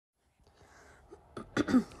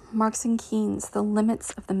Marx and Keynes, The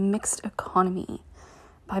Limits of the Mixed Economy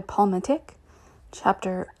by Paul Mattick,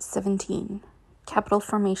 Chapter 17, Capital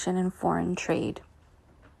Formation and Foreign Trade.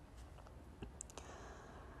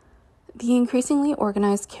 The increasingly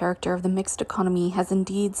organized character of the mixed economy has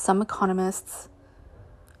indeed some economists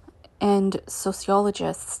and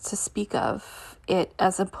sociologists to speak of it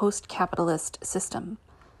as a post-capitalist system.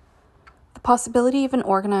 The possibility of an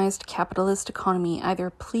organized capitalist economy either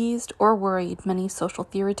pleased or worried many social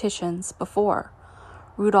theoreticians before.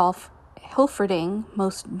 Rudolf Hilferding,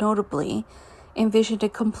 most notably, envisioned a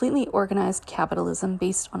completely organized capitalism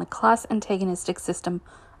based on a class-antagonistic system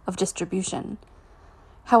of distribution.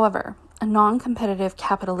 However, a non-competitive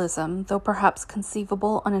capitalism, though perhaps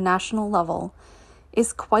conceivable on a national level,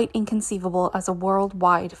 is quite inconceivable as a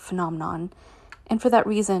worldwide phenomenon, and for that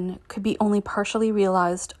reason could be only partially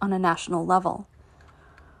realized on a national level.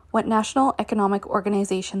 What national economic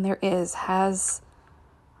organization there is has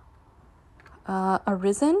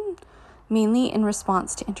arisen mainly in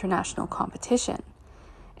response to international competition,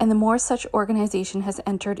 and the more such organization has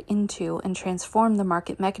entered into and transformed the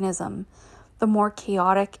market mechanism, the more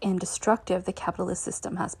chaotic and destructive the capitalist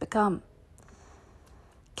system has become.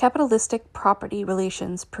 Capitalistic property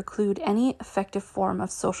relations preclude any effective form of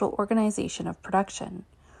social organization of production.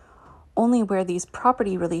 Only where these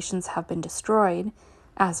property relations have been destroyed,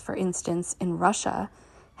 as for instance in Russia,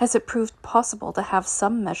 has it proved possible to have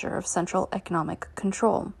some measure of central economic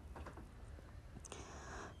control.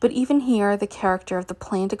 But even here, the character of the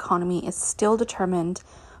planned economy is still determined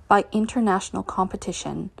by international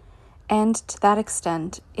competition, and to that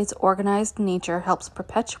extent, its organized nature helps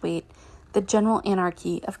perpetuate the general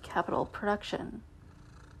anarchy of capital production.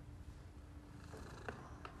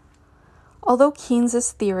 Although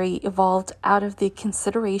Keynes's theory evolved out of the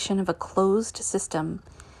consideration of a closed system,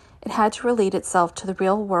 it had to relate itself to the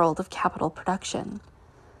real world of capital production.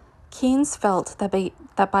 Keynes felt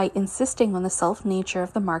that by insisting on the self-nature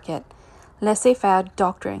of the market, laissez-faire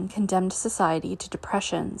doctrine condemned society to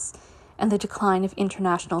depressions and the decline of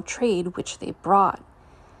international trade which they brought.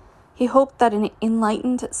 He hoped that an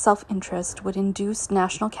enlightened self-interest would induce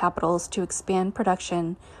national capitals to expand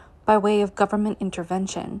production by way of government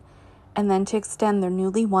intervention, and then to extend their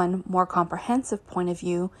newly won, more comprehensive point of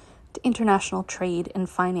view to international trade and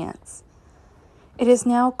finance. It is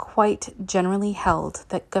now quite generally held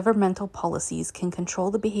that governmental policies can control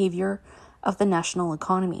the behavior of the national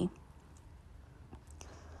economy.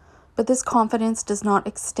 But this confidence does not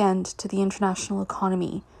extend to the international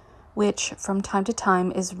economy, which from time to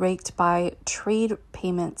time is raked by trade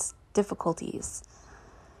payments difficulties,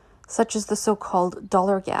 such as the so-called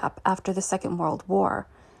dollar gap after the Second World War,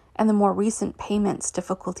 and the more recent payments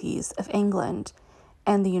difficulties of England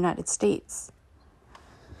and the United States.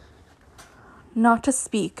 Not to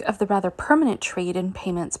speak of the rather permanent trade and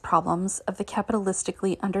payments problems of the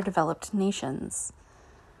capitalistically underdeveloped nations.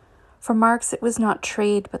 For Marx, it was not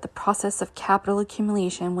trade, but the process of capital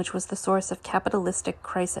accumulation which was the source of capitalistic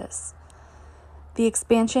crisis. The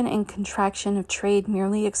expansion and contraction of trade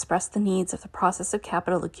merely expressed the needs of the process of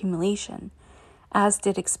capital accumulation, as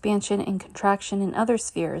did expansion and contraction in other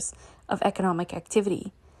spheres of economic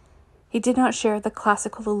activity. He did not share the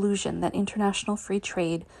classical illusion that international free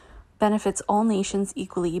trade benefits all nations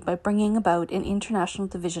equally by bringing about an international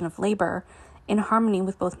division of labor in harmony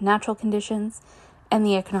with both natural conditions and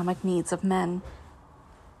the economic needs of men.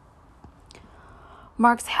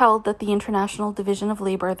 Marx held that the international division of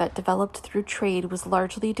labor that developed through trade was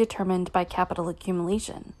largely determined by capital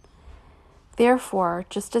accumulation. Therefore,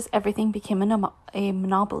 just as everything became a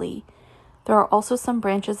monopoly, there are also some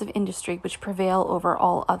branches of industry which prevail over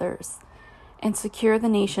all others, and secure the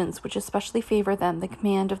nations which especially favor them the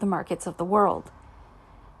command of the markets of the world.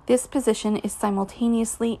 This position is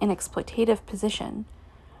simultaneously an exploitative position.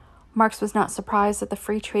 Marx was not surprised that the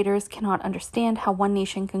free traders cannot understand how one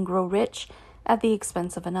nation can grow rich at the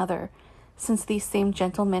expense of another, since these same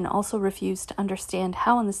gentlemen also refuse to understand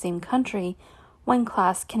how in the same country one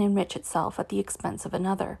class can enrich itself at the expense of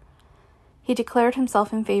another. He declared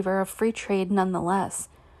himself in favor of free trade nonetheless,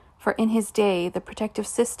 for in his day the protective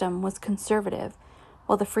system was conservative,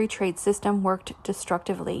 while the free trade system worked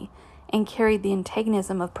destructively and carried the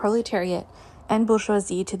antagonism of proletariat and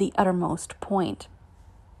bourgeoisie to the uttermost point.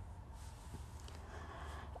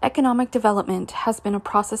 Economic development has been a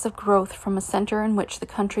process of growth from a center in which the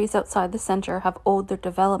countries outside the center have owed their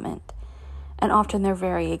development, and often their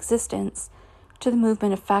very existence, to the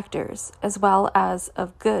movement of factors, as well as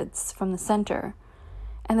of goods from the center,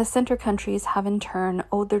 and the center countries have in turn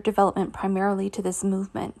owed their development primarily to this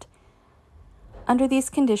movement. Under these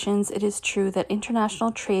conditions, it is true that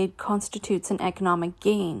international trade constitutes an economic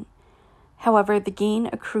gain. However, the gain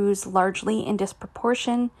accrues largely in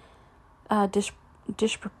disproportionately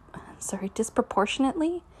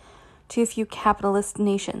to a few capitalist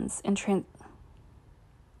nations and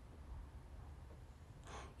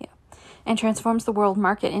transforms the world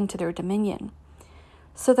market into their dominion,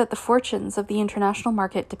 so that the fortunes of the international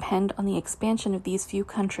market depend on the expansion of these few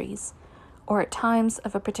countries, or at times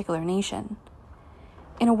of a particular nation.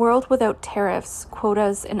 In a world without tariffs,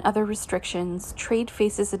 quotas, and other restrictions, trade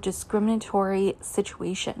faces a discriminatory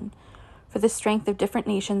situation, for the strength of different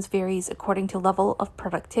nations varies according to level of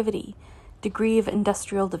productivity, degree of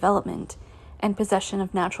industrial development, and possession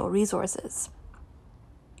of natural resources.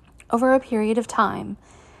 Over a period of time,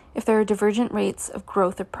 if there are divergent rates of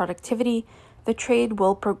growth of productivity, the trade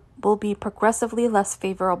will be progressively less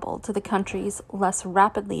favorable to the countries less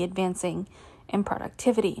rapidly advancing in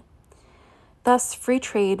productivity. Thus, free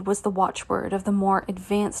trade was the watchword of the more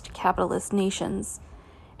advanced capitalist nations,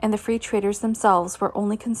 and the free traders themselves were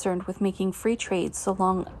only concerned with making free trade so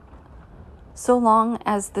long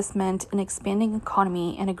as this meant an expanding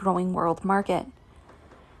economy and a growing world market.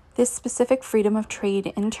 This specific freedom of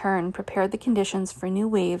trade, in turn, prepared the conditions for new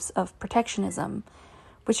waves of protectionism,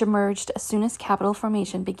 which emerged as soon as capital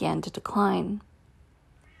formation began to decline.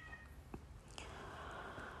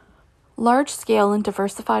 Large-scale and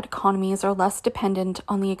diversified economies are less dependent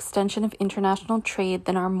on the extension of international trade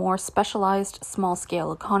than are more specialized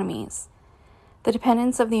small-scale economies. The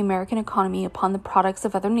dependence of the American economy upon the products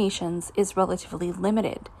of other nations is relatively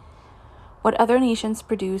limited. What other nations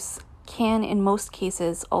produce can, in most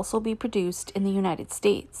cases, also be produced in the United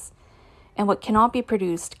States, and what cannot be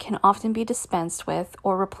produced can often be dispensed with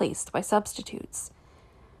or replaced by substitutes.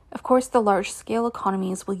 Of course, the large-scale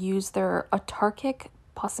economies will use their autarkic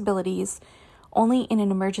possibilities only in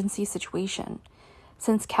an emergency situation,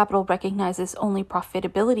 since capital recognizes only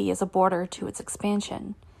profitability as a border to its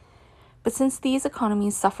expansion. But since these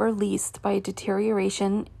economies suffer least by a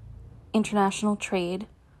deterioration in international trade,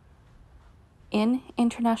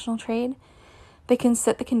 they can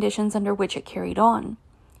set the conditions under which it carried on.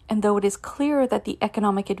 And though it is clear that the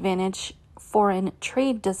economic advantage foreign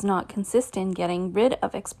trade does not consist in getting rid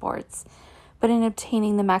of exports, but in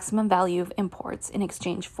obtaining the maximum value of imports in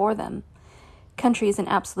exchange for them, countries in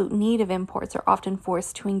absolute need of imports are often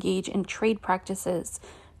forced to engage in trade practices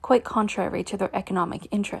quite contrary to their economic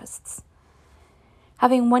interests.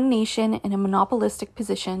 Having one nation in a monopolistic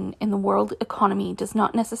position in the world economy does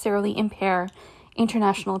not necessarily impair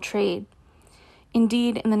international trade.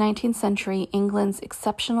 Indeed, in the 19th century, England's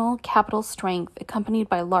exceptional capital strength, accompanied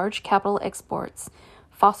by large capital exports,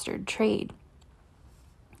 fostered trade.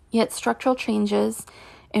 Yet structural changes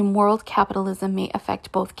in world capitalism may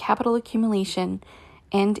affect both capital accumulation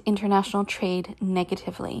and international trade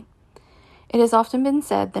negatively. It has often been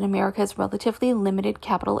said that America's relatively limited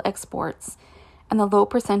capital exports and the low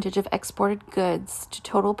percentage of exported goods to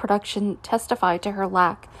total production testify to her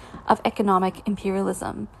lack of economic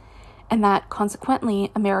imperialism, and that,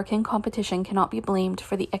 consequently, American competition cannot be blamed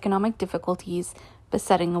for the economic difficulties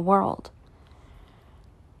besetting the world.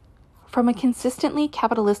 From a consistently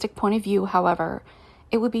capitalistic point of view, however,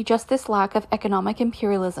 it would be just this lack of economic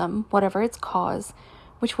imperialism, whatever its cause,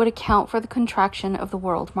 which would account for the contraction of the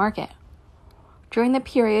world market. During the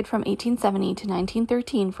period from 1870 to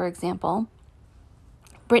 1913, for example,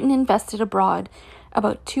 Britain invested abroad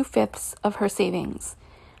about 2/5 of her savings,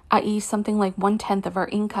 i.e. something like 1/10 of her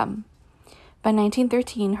income. By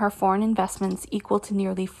 1913, her foreign investments, equal to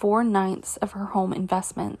nearly 4/9 of her home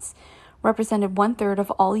investments, represented 1/3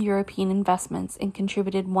 of all European investments and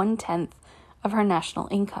contributed 1/10 of her national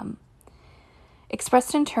income.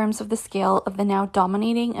 Expressed in terms of the scale of the now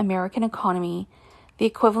dominating American economy, the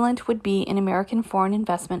equivalent would be an American foreign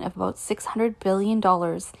investment of about $600 billion,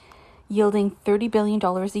 yielding $30 billion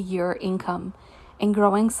a year income and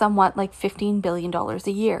growing somewhat like $15 billion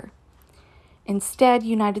a year. Instead,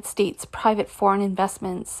 United States private foreign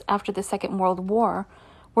investments after the Second World War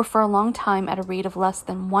were for a long time at a rate of less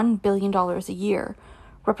than $1 billion a year,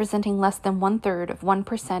 representing less than 1/3 of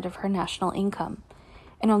 1% of her national income,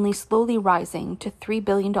 and only slowly rising to $3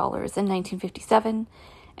 billion in 1957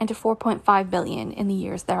 and to $4.5 billion in the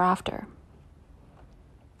years thereafter.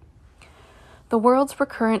 The world's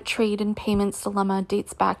recurrent trade and payments dilemma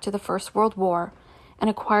dates back to the First World War and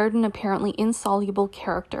acquired an apparently insoluble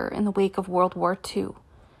character in the wake of World War II.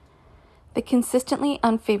 The consistently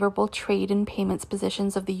unfavorable trade and payments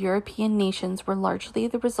positions of the European nations were largely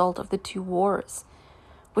the result of the two wars,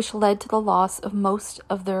 which led to the loss of most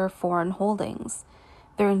of their foreign holdings,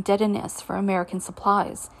 their indebtedness for American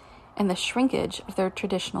supplies, and the shrinkage of their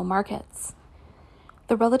traditional markets.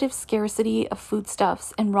 The relative scarcity of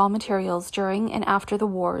foodstuffs and raw materials during and after the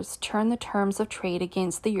wars turned the terms of trade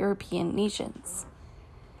against the European nations.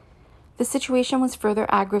 The situation was further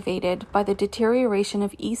aggravated by the deterioration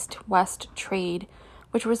of East-West trade,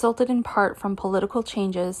 which resulted in part from political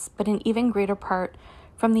changes, but in even greater part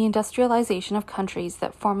from the industrialization of countries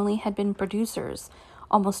that formerly had been producers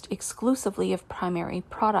almost exclusively of primary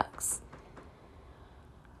products.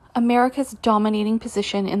 America's dominating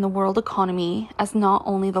position in the world economy as not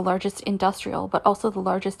only the largest industrial but also the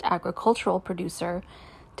largest agricultural producer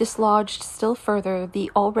dislodged still further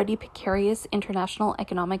the already precarious international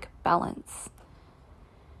economic balance.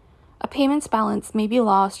 A payments balance may be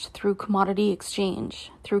lost through commodity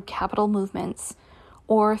exchange, through capital movements,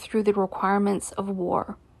 or through the requirements of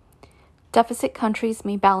war. Deficit countries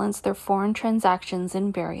may balance their foreign transactions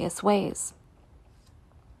in various ways.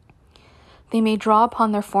 They may draw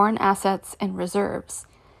upon their foreign assets and reserves.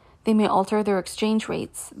 They may alter their exchange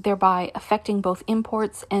rates, thereby affecting both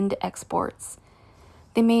imports and exports.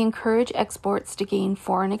 They may encourage exports to gain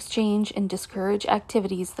foreign exchange and discourage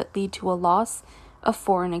activities that lead to a loss of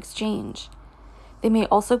foreign exchange. They may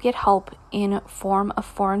also get help in form of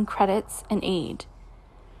foreign credits and aid.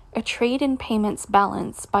 A trade and payments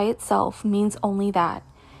balance by itself means only that,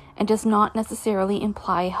 and does not necessarily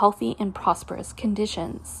imply healthy and prosperous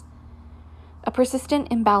conditions. A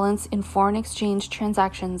persistent imbalance in foreign exchange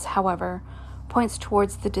transactions, however, points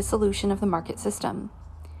towards the dissolution of the market system.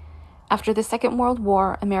 After the Second World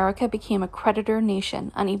War, America became a creditor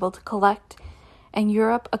nation unable to collect, and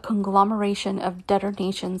Europe a conglomeration of debtor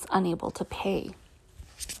nations unable to pay.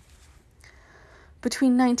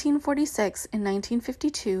 Between 1946 and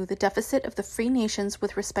 1952, the deficit of the free nations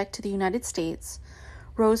with respect to the United States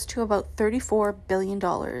rose to about $34 billion.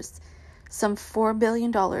 Some $4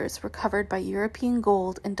 billion were covered by European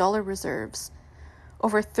gold and dollar reserves,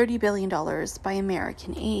 over $30 billion by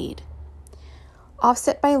American aid.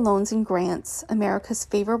 Offset by loans and grants, America's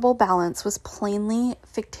favorable balance was plainly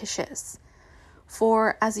fictitious,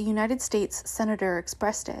 for, as a United States Senator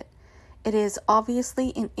expressed it, it is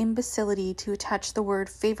obviously an imbecility to attach the word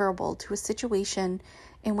favorable to a situation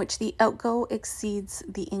in which the outgo exceeds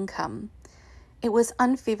the income. It was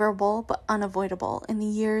unfavorable but unavoidable in the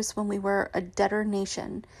years when we were a debtor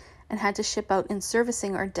nation and had to ship out in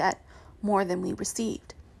servicing our debt more than we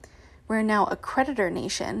received. We are now a creditor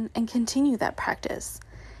nation and continue that practice.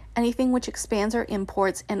 Anything which expands our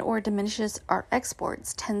imports and or diminishes our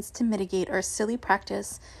exports tends to mitigate our silly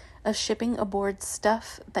practice of shipping aboard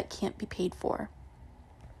stuff that can't be paid for.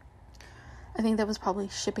 I think that was probably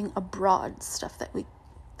shipping abroad stuff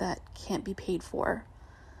that can't be paid for.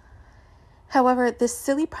 However, this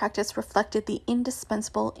silly practice reflected the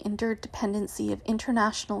indispensable interdependency of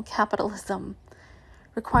international capitalism.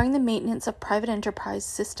 Requiring the maintenance of private enterprise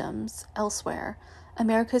systems elsewhere,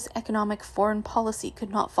 America's economic foreign policy could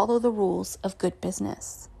not follow the rules of good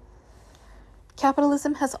business.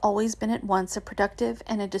 Capitalism has always been at once a productive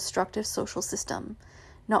and a destructive social system,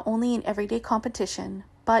 not only in everyday competition,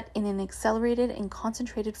 but in an accelerated and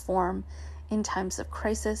concentrated form in times of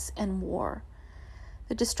crisis and war.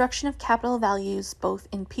 The destruction of capital values, both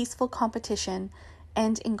in peaceful competition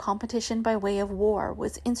and in competition by way of war,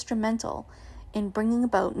 was instrumental in bringing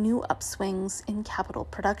about new upswings in capital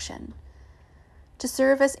production. To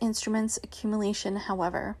serve as instruments of accumulation,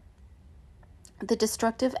 however, the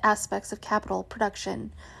destructive aspects of capital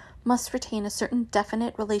production must retain a certain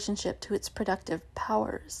definite relationship to its productive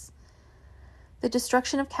powers. The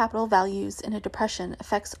destruction of capital values in a depression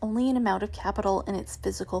affects only an amount of capital in its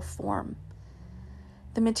physical form.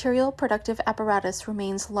 The material productive apparatus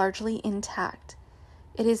remains largely intact.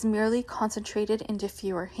 It is merely concentrated into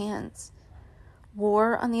fewer hands.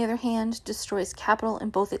 War, on the other hand, destroys capital in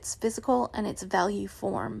both its physical and its value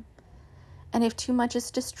form. And if too much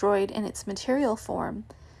is destroyed in its material form,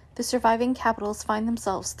 the surviving capitals find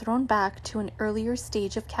themselves thrown back to an earlier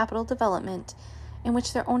stage of capital development in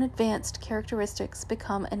which their own advanced characteristics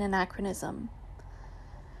become an anachronism.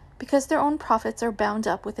 Because their own profits are bound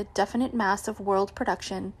up with a definite mass of world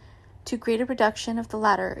production, too great a reduction of the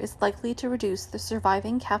latter is likely to reduce the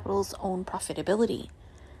surviving capital's own profitability.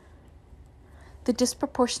 The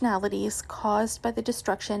disproportionalities caused by the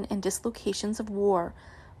destruction and dislocations of war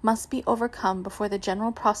must be overcome before the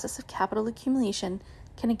general process of capital accumulation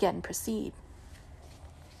can again proceed.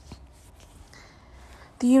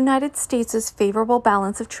 The United States' favorable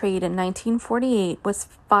balance of trade in 1948 was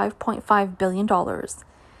 $5.5 billion,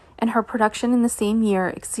 and her production in the same year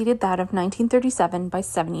exceeded that of 1937 by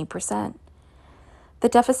 70%. The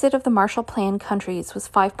deficit of the Marshall Plan countries was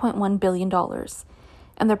 $5.1 billion,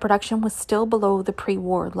 and their production was still below the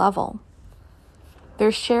pre-war level.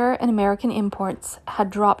 Their share in American imports had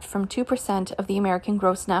dropped from 2% of the American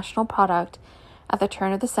gross national product at the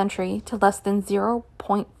turn of the century to less than 0.5%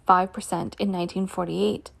 in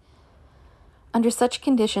 1948. Under such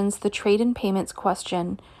conditions, the trade and payments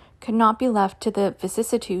question could not be left to the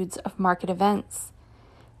vicissitudes of market events.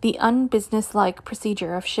 The unbusinesslike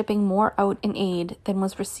procedure of shipping more out in aid than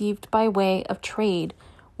was received by way of trade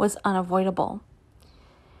was unavoidable.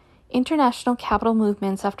 International capital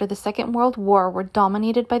movements after the Second World War were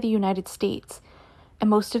dominated by the United States, and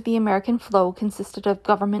most of the American flow consisted of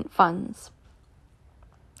government funds.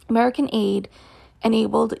 American aid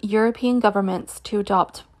enabled European governments to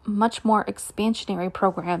adopt much more expansionary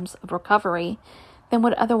programs of recovery than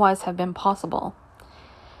would otherwise have been possible.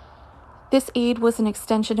 This aid was an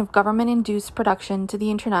extension of government-induced production to the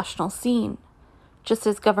international scene. Just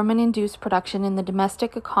as government-induced production in the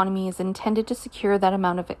domestic economy is intended to secure that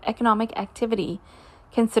amount of economic activity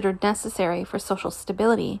considered necessary for social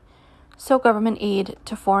stability, so government aid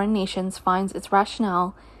to foreign nations finds its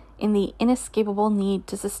rationale in the inescapable need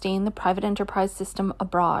to sustain the private enterprise system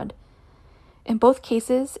abroad. In both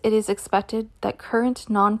cases, it is expected that current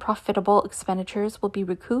non-profitable expenditures will be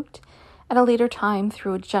recouped at a later time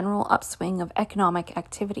through a general upswing of economic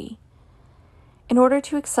activity. In order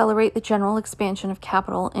to accelerate the general expansion of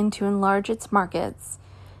capital and to enlarge its markets,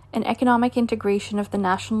 an economic integration of the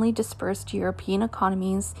nationally dispersed European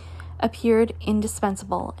economies appeared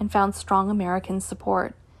indispensable and found strong American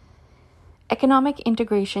support. Economic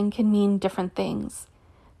integration can mean different things.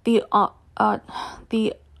 The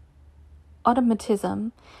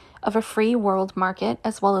automatism of a free world market,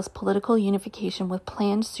 as well as political unification with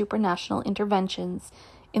planned supranational interventions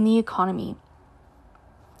in the economy.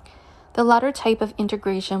 The latter type of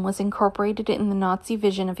integration was incorporated in the Nazi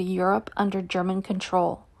vision of a Europe under German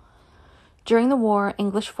control. During the war,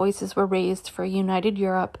 English voices were raised for a united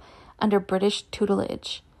Europe under British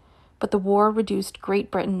tutelage, but the war reduced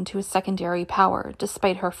Great Britain to a secondary power,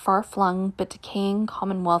 despite her far-flung but decaying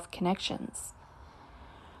Commonwealth connections.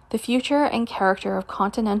 The future and character of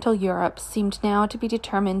continental Europe seemed now to be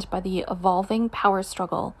determined by the evolving power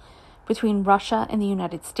struggle between Russia and the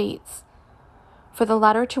United States. For the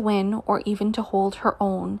latter to win, or even to hold her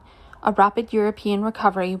own, a rapid European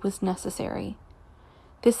recovery was necessary.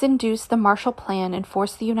 This induced the Marshall Plan and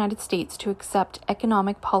forced the United States to accept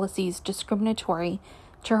economic policies discriminatory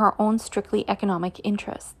to her own strictly economic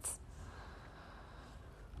interests.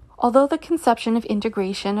 Although the conception of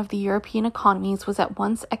integration of the European economies was at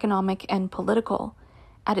once economic and political,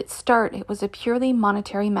 at its start it was a purely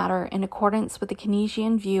monetary matter in accordance with the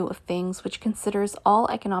Keynesian view of things, which considers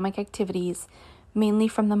all economic activities mainly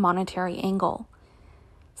from the monetary angle.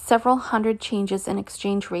 Several hundred changes in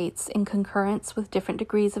exchange rates in concurrence with different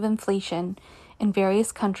degrees of inflation in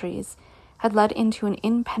various countries had led into an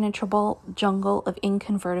impenetrable jungle of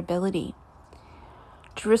inconvertibility.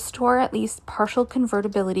 To restore at least partial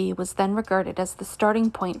convertibility was then regarded as the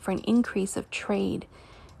starting point for an increase of trade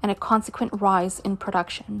and a consequent rise in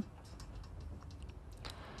production.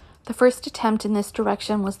 The first attempt in this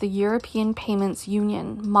direction was the European Payments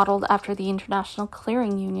Union, modeled after the International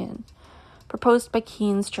Clearing Union, proposed by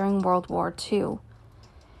Keynes during World War II.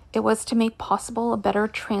 It was to make possible a better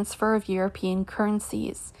transfer of European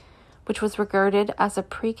currencies, which was regarded as a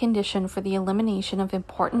precondition for the elimination of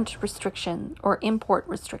import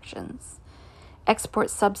restrictions,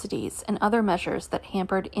 export subsidies, and other measures that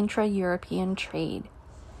hampered intra-European trade.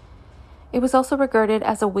 It was also regarded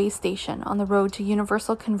as a way station on the road to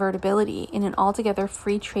universal convertibility in an altogether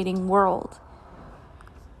free trading world.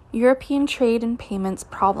 European trade and payments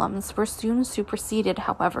problems were soon superseded,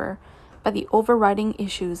 however, by the overriding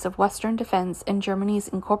issues of Western defense and Germany's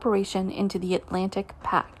incorporation into the Atlantic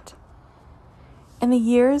Pact. In the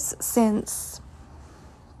years since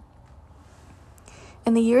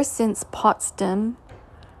Potsdam,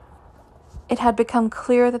 it had become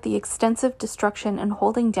clear that the extensive destruction and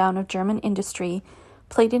holding down of German industry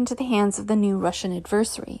played into the hands of the new Russian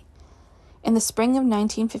adversary. In the spring of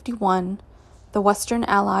 1951, the Western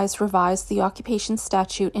Allies revised the occupation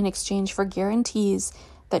statute in exchange for guarantees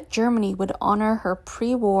that Germany would honor her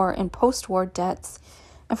pre-war and post-war debts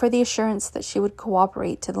and for the assurance that she would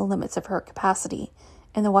cooperate to the limits of her capacity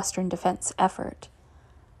in the Western defense effort.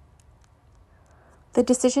 The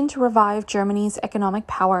decision to revive Germany's economic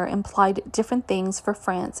power implied different things for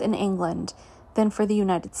France and England than for the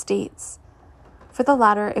United States. For the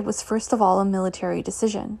latter, it was first of all a military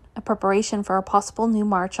decision, a preparation for a possible new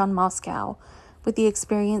march on Moscow, with the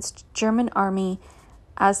experienced German army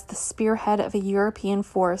as the spearhead of a European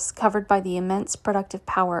force covered by the immense productive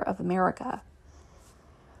power of America.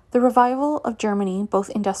 The revival of Germany, both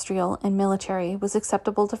industrial and military, was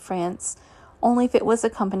acceptable to France, only if it was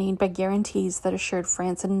accompanied by guarantees that assured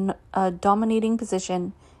France a dominating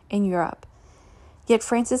position in Europe. Yet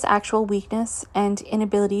France's actual weakness and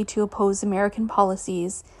inability to oppose American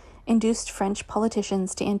policies induced French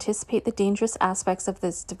politicians to anticipate the dangerous aspects of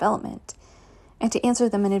this development and to answer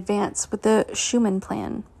them in advance with the Schuman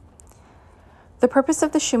Plan. The purpose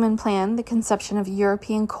of the Schuman Plan, the conception of a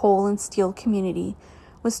European coal and steel community,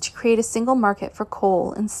 was to create a single market for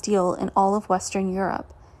coal and steel in all of Western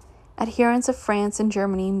Europe. Adherents of France and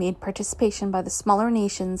Germany made participation by the smaller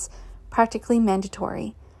nations practically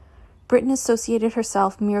mandatory. Britain associated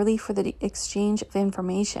herself merely for the exchange of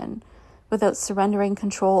information, without surrendering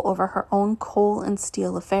control over her own coal and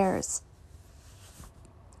steel affairs.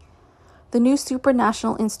 The new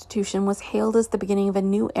supranational institution was hailed as the beginning of a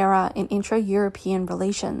new era in intra-European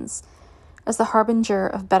relations, as the harbinger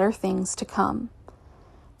of better things to come.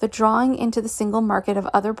 The drawing into the single market of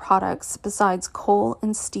other products besides coal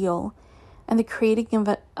and steel, and the creating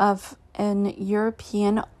of an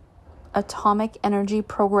European atomic energy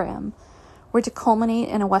program were to culminate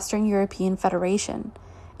in a Western European Federation,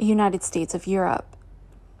 a United States of Europe.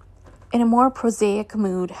 In a more prosaic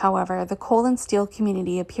mood, however, the coal and steel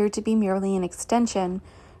community appeared to be merely an extension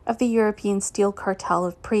of the European steel cartel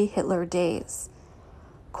of pre-Hitler days.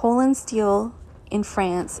 Coal and steel in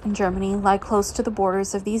France and Germany lie close to the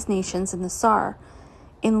borders of these nations in the Saar,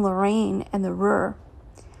 in Lorraine and the Ruhr.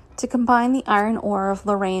 To combine the iron ore of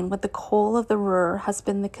Lorraine with the coal of the Ruhr has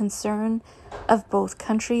been the concern of both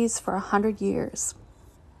countries for 100 years.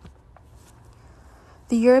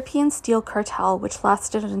 The European steel cartel, which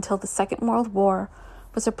lasted until the Second World War,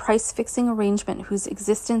 was a price-fixing arrangement whose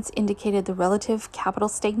existence indicated the relative capital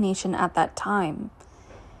stagnation at that time.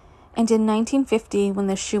 And in 1950, when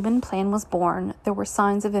the Schuman Plan was born, there were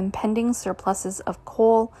signs of impending surpluses of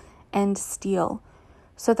coal and steel,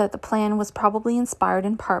 so that the plan was probably inspired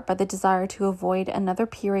in part by the desire to avoid another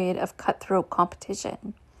period of cutthroat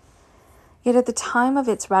competition. Yet at the time of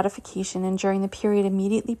its ratification and during the period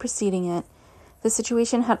immediately preceding it, the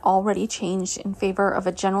situation had already changed in favor of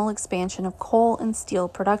a general expansion of coal and steel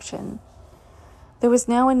production. There was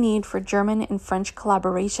now a need for German and French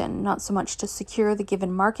collaboration, not so much to secure the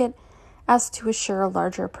given market as to assure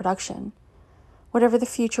larger production. Whatever the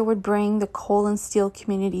future would bring, the coal and steel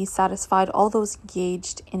community satisfied all those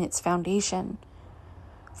engaged in its foundation.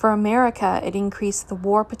 For America, it increased the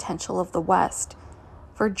war potential of the West.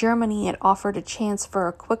 For Germany, it offered a chance for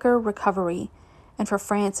a quicker recovery, and for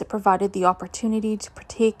France, it provided the opportunity to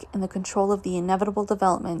partake in the control of the inevitable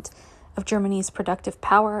development of Germany's productive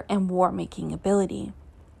power and war-making ability.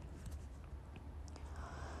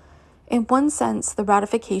 In one sense, the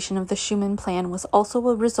ratification of the Schuman Plan was also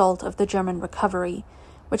a result of the German recovery,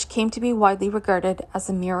 which came to be widely regarded as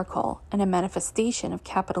a miracle and a manifestation of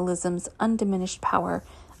capitalism's undiminished power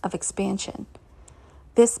of expansion.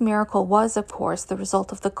 This miracle was, of course, the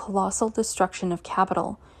result of the colossal destruction of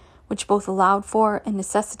capital, which both allowed for and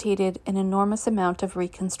necessitated an enormous amount of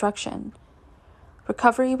reconstruction.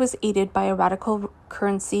 Recovery was aided by a radical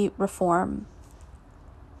currency reform,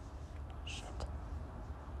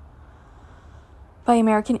 by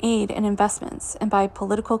American aid and investments, and by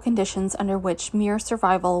political conditions under which mere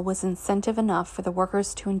survival was incentive enough for the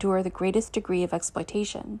workers to endure the greatest degree of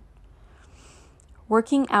exploitation.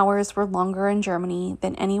 Working hours were longer in Germany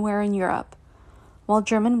than anywhere in Europe, while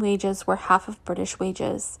German wages were half of British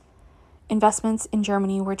wages. Investments in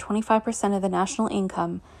Germany were 25% of the national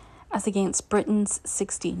income, as against Britain's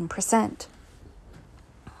 16%.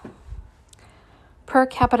 Per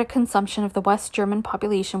capita consumption of the West German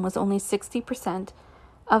population was only 60%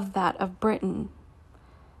 of that of Britain.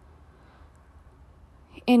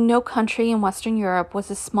 In no country in Western Europe was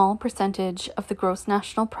a small percentage of the gross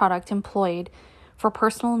national product employed for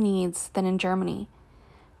personal needs than in Germany.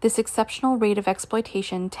 This exceptional rate of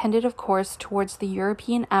exploitation tended, of course, towards the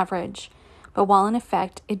European average, but while in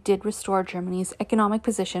effect it did restore Germany's economic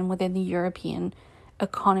position within the European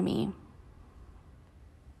economy.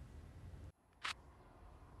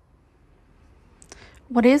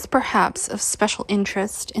 What is perhaps of special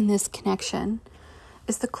interest in this connection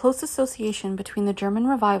is the close association between the German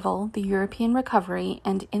revival, the European recovery,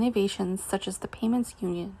 and innovations such as the payments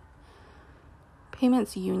union,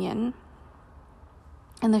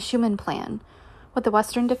 and the Schuman Plan with the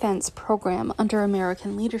Western Defense Program under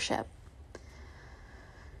American leadership.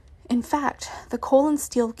 In fact, the coal and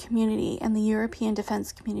steel community and the European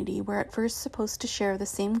defense community were at first supposed to share the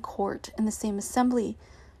same court and the same assembly,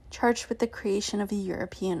 charged with the creation of a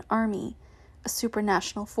European army, a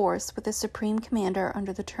supranational force with a supreme commander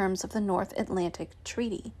under the terms of the North Atlantic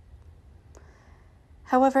Treaty.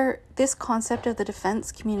 However, this concept of the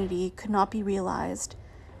defense community could not be realized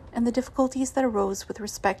and the difficulties that arose with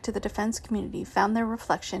respect to the defense community found their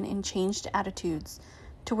reflection in changed attitudes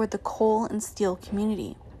toward the coal and steel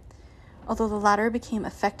community. Although the latter became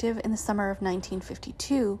effective in the summer of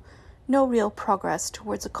 1952, no real progress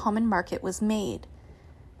towards a common market was made.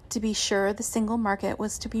 To be sure, the single market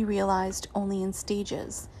was to be realized only in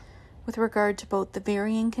stages, with regard to both the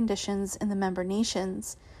varying conditions in the member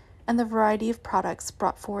nations and the variety of products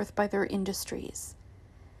brought forth by their industries.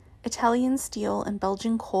 Italian steel and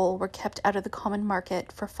Belgian coal were kept out of the common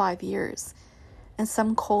market for 5 years, and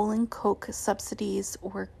some coal and coke subsidies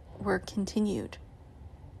were continued.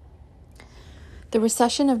 The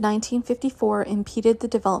recession of 1954 impeded the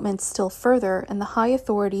development still further, and the high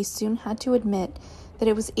authorities soon had to admit that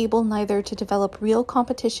it was able neither to develop real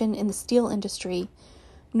competition in the steel industry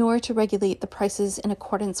nor to regulate the prices in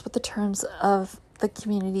accordance with the terms of the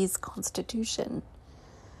community's constitution.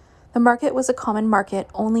 The market was a common market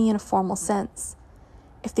only in a formal sense.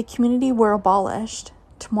 If the community were abolished,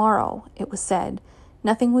 tomorrow, it was said,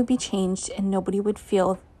 nothing would be changed and nobody would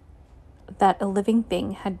feel that a living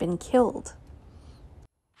thing had been killed.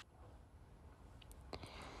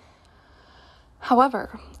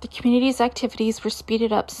 However, the community's activities were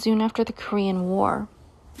speeded up soon after the Korean War.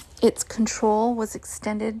 Its control was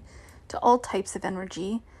extended to all types of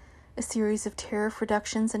energy. A series of tariff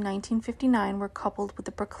reductions in 1959 were coupled with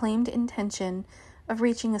the proclaimed intention of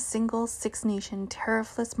reaching a single six-nation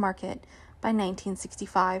tariffless market by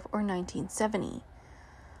 1965 or 1970.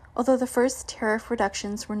 Although the first tariff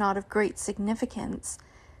reductions were not of great significance,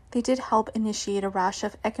 they did help initiate a rash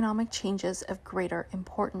of economic changes of greater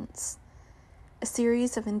importance. A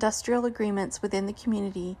series of industrial agreements within the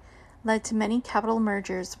community led to many capital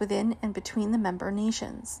mergers within and between the member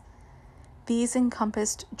nations. These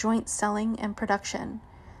encompassed joint selling and production,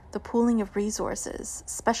 the pooling of resources,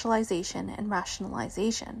 specialization, and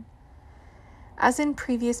rationalization. As in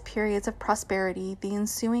previous periods of prosperity, the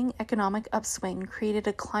ensuing economic upswing created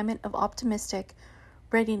a climate of optimistic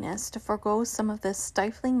readiness to forego some of the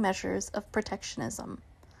stifling measures of protectionism.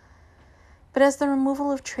 But as the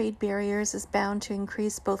removal of trade barriers is bound to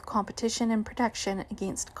increase both competition and protection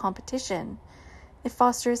against competition, it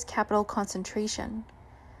fosters capital concentration.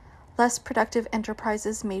 Less productive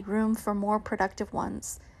enterprises made room for more productive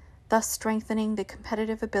ones, thus strengthening the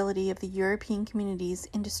competitive ability of the European community's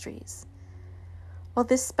industries. While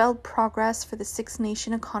this spelled progress for the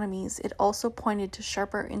six-nation economies, it also pointed to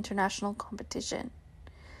sharper international competition.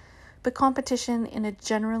 But competition in a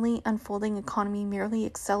generally unfolding economy merely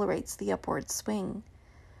accelerates the upward swing.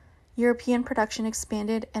 European production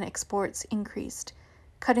expanded and exports increased,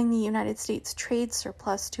 cutting the United States trade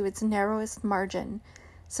surplus to its narrowest margin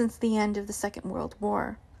since the end of the Second World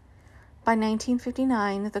War. By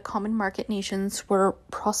 1959, the common market nations were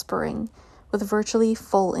prospering with virtually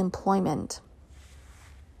full employment.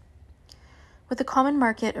 With the common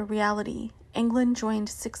market a reality, England joined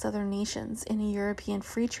 6 other nations in a European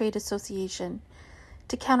Free Trade Association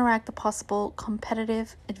to counteract the possible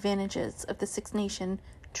competitive advantages of the six-nation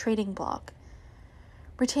trading bloc.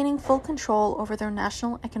 Retaining full control over their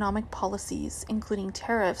national economic policies, including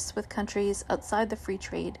tariffs with countries outside the Free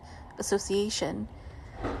Trade Association,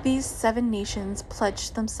 these 7 nations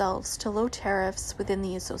pledged themselves to low tariffs within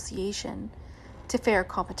the association, to fair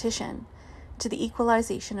competition, to the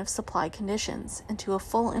equalization of supply conditions, and to a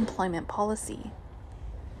full employment policy.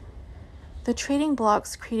 The trading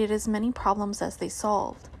blocs created as many problems as they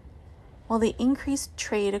solved. While they increased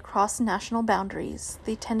trade across national boundaries,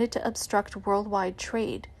 they tended to obstruct worldwide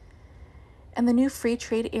trade, and the new free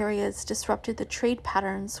trade areas disrupted the trade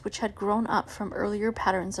patterns which had grown up from earlier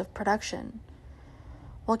patterns of production.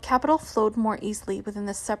 While capital flowed more easily within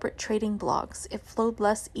the separate trading blocs, it flowed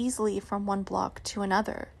less easily from one bloc to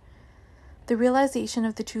another. The realization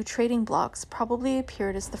of the 2 trading blocs probably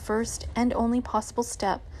appeared as the first and only possible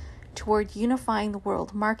step toward unifying the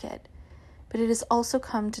world market, but it has also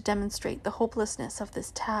come to demonstrate the hopelessness of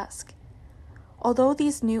this task. Although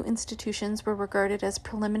these new institutions were regarded as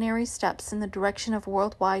preliminary steps in the direction of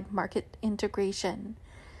worldwide market integration,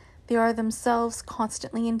 they are themselves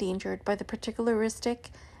constantly endangered by the particularistic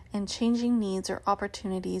and changing needs or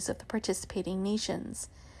opportunities of the participating nations,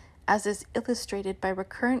 as is illustrated by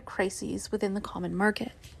recurrent crises within the common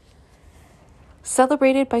market.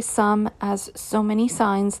 Celebrated by some as so many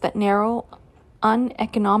signs that narrow,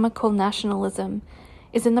 uneconomical nationalism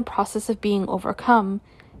is in the process of being overcome,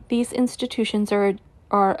 these institutions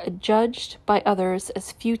are adjudged by others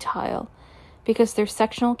as futile because their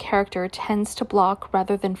sectional character tends to block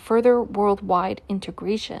rather than further worldwide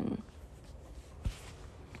integration.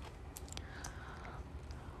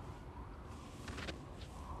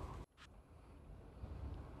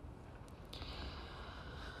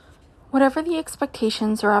 Whatever the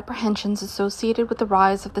expectations or apprehensions associated with the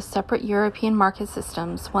rise of the separate European market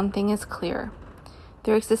systems, one thing is clear.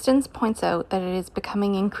 Their existence points out that it is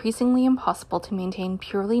becoming increasingly impossible to maintain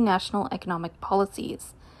purely national economic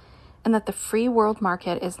policies, and that the free world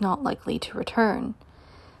market is not likely to return.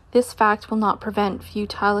 This fact will not prevent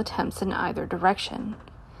futile attempts in either direction.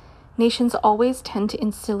 Nations always tend to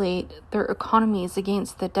insulate their economies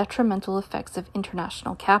against the detrimental effects of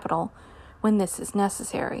international capital when this is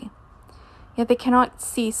necessary. Yet they cannot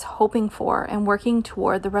cease hoping for and working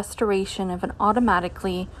toward the restoration of an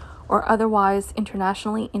automatically or otherwise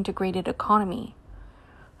internationally integrated economy.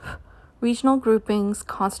 Regional groupings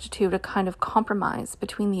constitute a kind of compromise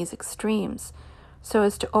between these extremes, so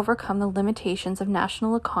as to overcome the limitations of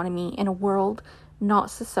national economy in a world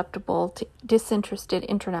not susceptible to disinterested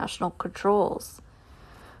international controls.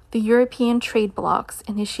 The European trade blocs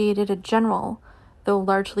initiated a general, though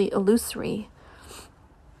largely illusory,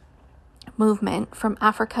 movement from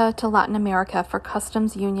Africa to Latin America for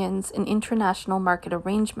customs unions and international market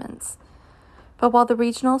arrangements. But while the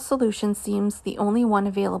regional solution seems the only one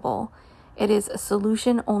available, it is a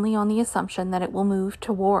solution only on the assumption that it will move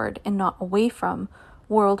toward and not away from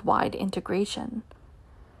worldwide integration.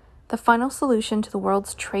 The final solution to the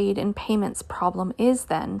world's trade and payments problem is,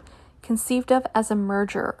 then, conceived of as a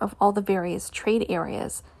merger of all the various trade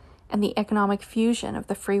areas and the economic fusion of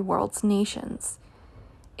the free world's nations.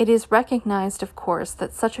 It is recognized, of course,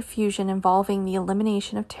 that such a fusion involving the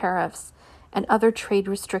elimination of tariffs and other trade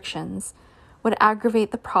restrictions would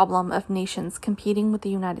aggravate the problem of nations competing with the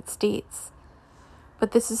United States.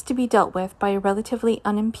 But this is to be dealt with by a relatively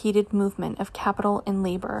unimpeded movement of capital and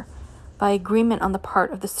labor, by agreement on the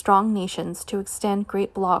part of the strong nations to extend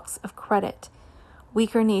great blocks of credit,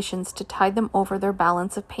 weaker nations to tide them over their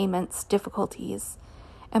balance of payments difficulties,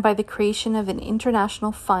 and by the creation of an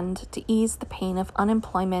international fund to ease the pain of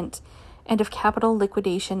unemployment and of capital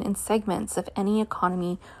liquidation in segments of any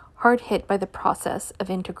economy hard hit by the process of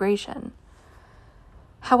integration.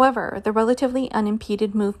 However, the relatively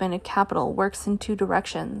unimpeded movement of capital works in two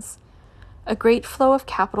directions. A great flow of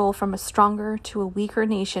capital from a stronger to a weaker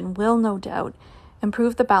nation will, no doubt,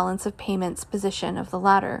 improve the balance of payments position of the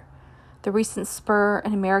latter. The recent spur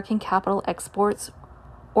in American capital exports,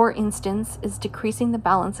 or instance, is decreasing the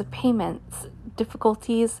balance of payments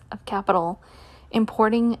difficulties of capital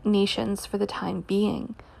importing nations for the time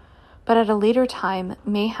being, but at a later time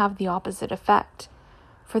may have the opposite effect,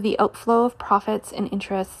 for the outflow of profits and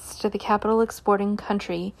interests to the capital exporting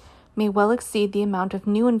country may well exceed the amount of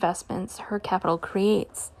new investments her capital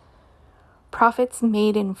creates. Profits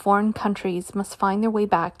made in foreign countries must find their way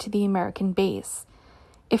back to the American base.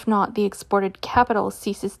 If not, the exported capital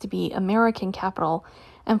ceases to be American capital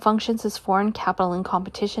and functions as foreign capital in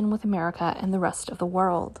competition with America and the rest of the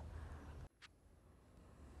world.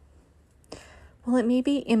 While it may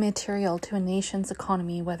be immaterial to a nation's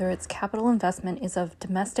economy whether its capital investment is of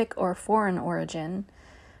domestic or foreign origin,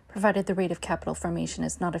 provided the rate of capital formation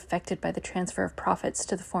is not affected by the transfer of profits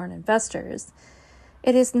to the foreign investors,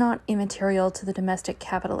 it is not immaterial to the domestic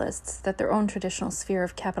capitalists that their own traditional sphere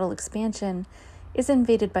of capital expansion is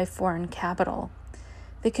invaded by foreign capital.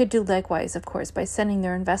 They could do likewise, of course, by sending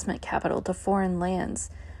their investment capital to foreign lands,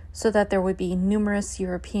 so that there would be numerous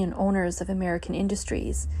European owners of American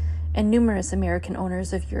industries, and numerous American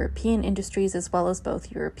owners of European industries, as well as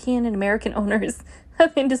both European and American owners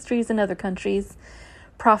of industries in other countries.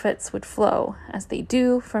 Profits would flow, as they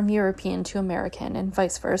do, from European to American, and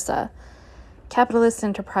vice versa. Capitalist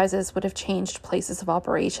enterprises would have changed places of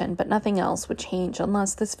operation, but nothing else would change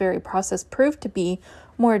unless this very process proved to be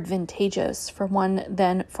more advantageous for one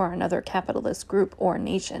than for another capitalist group or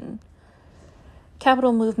nation.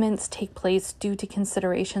 Capital movements take place due to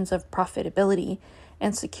considerations of profitability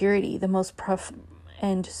and security. The most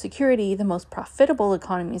profitable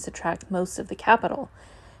economies attract most of the capital,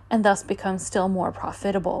 and thus become still more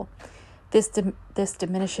profitable. This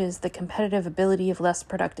diminishes the competitive ability of less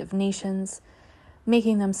productive nations,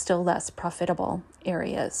 making them still less profitable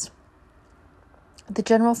areas. The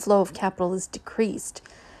general flow of capital is decreased,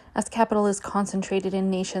 as capital is concentrated in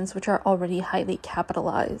nations which are already highly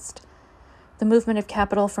capitalized. The movement of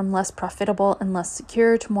capital from less profitable and less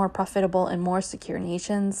secure to more profitable and more secure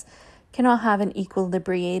nations cannot have an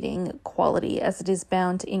equilibrating quality, as it is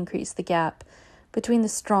bound to increase the gap between the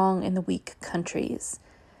strong and the weak countries.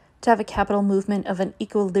 To have a capital movement of an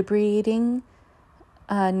equilibrating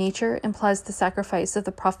nature implies the sacrifice of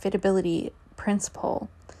the profitability principle.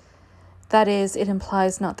 That is, it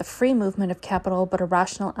implies not the free movement of capital, but a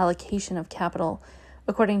rational allocation of capital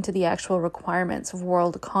according to the actual requirements of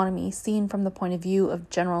world economy seen from the point of view of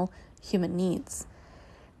general human needs.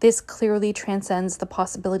 This clearly transcends the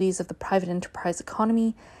possibilities of the private enterprise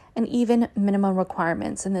economy and even minimum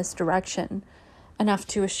requirements in this direction, enough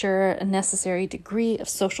to assure a necessary degree of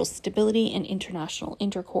social stability and international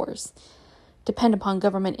intercourse, depend upon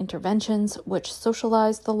government interventions which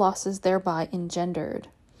socialize the losses thereby engendered.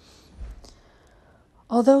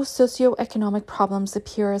 Although socioeconomic problems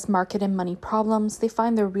appear as market and money problems, they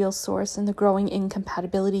find their real source in the growing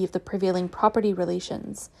incompatibility of the prevailing property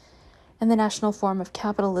relations and the national form of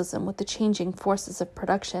capitalism with the changing forces of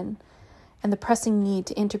production, and the pressing need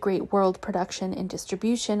to integrate world production and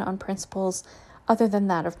distribution on principles other than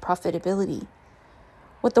that of profitability.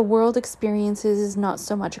 What the world experiences is not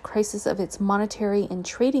so much a crisis of its monetary and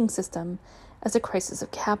trading system as a crisis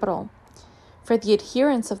of capital. For the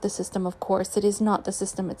adherents of the system, of course, it is not the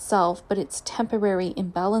system itself, but its temporary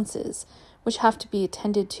imbalances, which have to be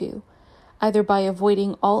attended to, either by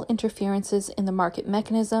avoiding all interferences in the market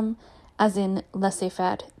mechanism, as in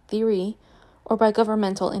laissez-faire theory, or by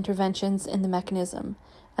governmental interventions in the mechanism,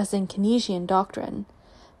 as in Keynesian doctrine.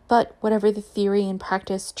 But whatever the theory and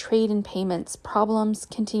practice, trade and payments problems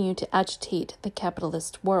continue to agitate the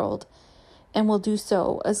capitalist world, and will do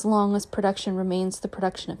so as long as production remains the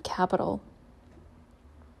production of capital.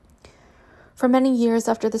 For many years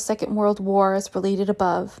after the Second World War, as related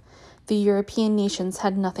above, the European nations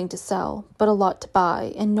had nothing to sell, but a lot to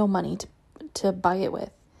buy, and no money to buy it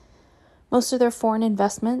with. Most of their foreign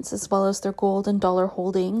investments, as well as their gold and dollar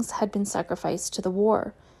holdings, had been sacrificed to the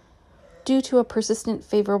war. Due to a persistent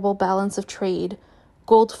favorable balance of trade,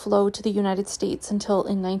 gold flowed to the United States until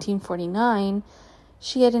in 1949,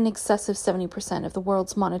 she had in excess of 70% of the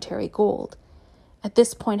world's monetary gold. At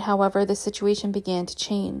this point, however, the situation began to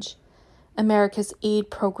change. America's aid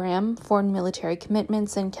program, foreign military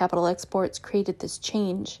commitments, and capital exports created this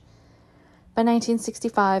change. By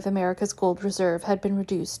 1965, America's gold reserve had been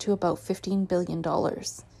reduced to about $15 billion.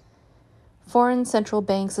 Foreign central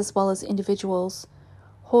banks, as well as individuals,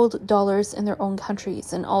 hold dollars in their own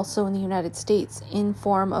countries and also in the United States in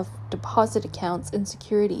form of deposit accounts and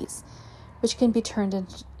securities, which can be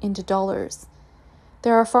turned into dollars.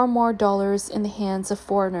 There are far more dollars in the hands of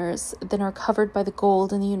foreigners than are covered by the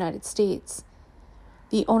gold in the United States.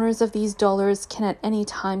 The owners of these dollars can at any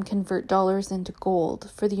time convert dollars into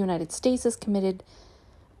gold, for the United States is committed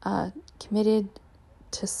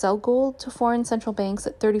to sell gold to foreign central banks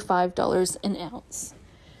at $35 an ounce.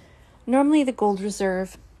 Normally, the gold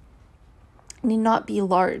reserve need not be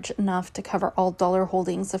large enough to cover all dollar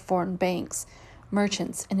holdings of foreign banks,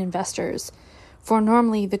 merchants, and investors, for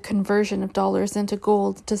normally the conversion of dollars into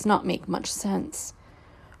gold does not make much sense.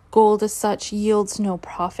 Gold as such yields no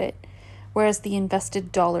profit, whereas the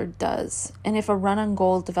invested dollar does, and if a run on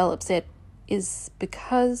gold develops, it is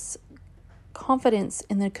because confidence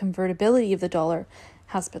in the convertibility of the dollar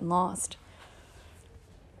has been lost.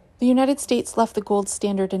 The United States left the gold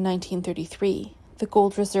standard in 1933. The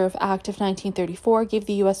Gold Reserve Act of 1934 gave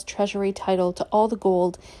the U.S. Treasury title to all the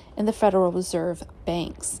gold in the Federal Reserve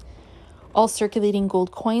banks. All circulating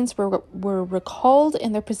gold coins were recalled,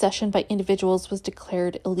 and their possession by individuals was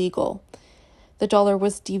declared illegal. The dollar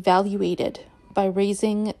was devaluated by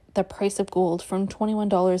raising the price of gold from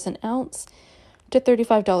 $21 an ounce to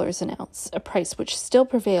 $35 an ounce, a price which still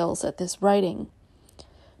prevails at this writing.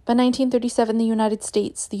 By 1937, the United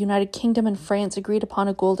States, the United Kingdom, and France agreed upon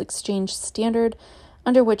a gold exchange standard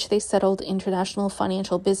under which they settled international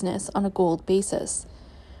financial business on a gold basis,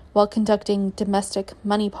 while conducting domestic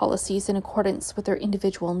money policies in accordance with their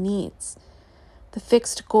individual needs. The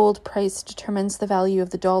fixed gold price determines the value of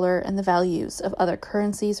the dollar, and the values of other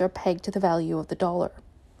currencies are pegged to the value of the dollar.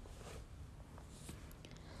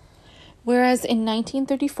 Whereas in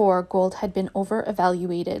 1934, gold had been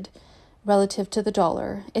over-evaluated relative to the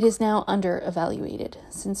dollar, it is now under-evaluated,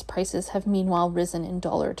 since prices have meanwhile risen in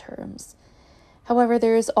dollar terms. However,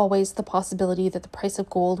 there is always the possibility that the price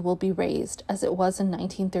of gold will be raised, as it was in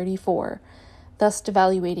 1934, thus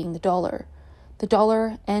devaluating the dollar. The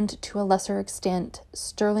dollar, and to a lesser extent,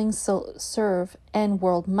 sterling serve and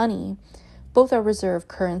world money, both are reserve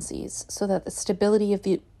currencies, so that the stability of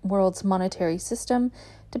the world's monetary system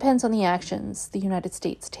depends on the actions the United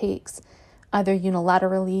States takes, either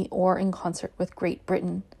unilaterally or in concert with Great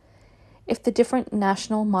Britain. If the different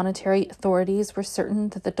national monetary authorities were certain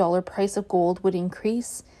that the dollar price of gold would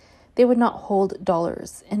increase, they would not hold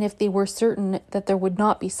dollars, and if they were certain that there would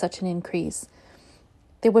not be such an increase,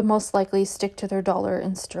 they would most likely stick to their dollar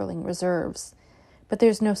and sterling reserves. But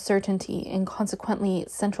there's no certainty, and consequently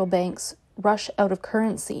central banks rush out of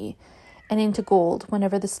currency and into gold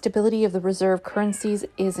whenever the stability of the reserve currencies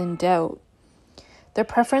is in doubt. Their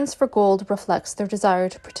preference for gold reflects their desire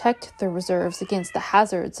to protect their reserves against the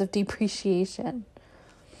hazards of depreciation.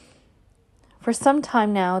 For some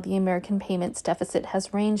time now, the American payments deficit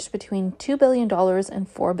has ranged between $2 billion and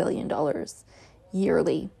 $4 billion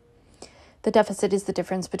yearly. The deficit is the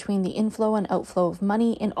difference between the inflow and outflow of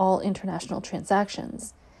money in all international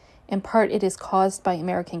transactions. In part, it is caused by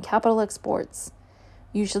American capital exports.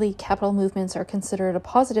 Usually, capital movements are considered a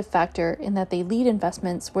positive factor in that they lead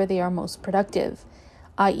investments where they are most productive,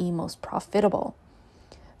 i.e., most profitable.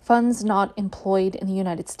 Funds not employed in the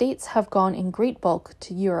United States have gone in great bulk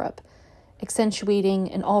to Europe,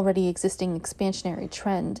 accentuating an already existing expansionary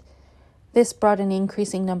trend. This brought an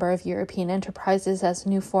increasing number of European enterprises as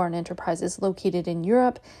new foreign enterprises located in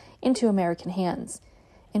Europe into American hands.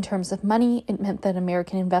 In terms of money, it meant that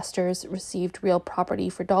American investors received real property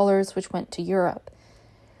for dollars which went to Europe.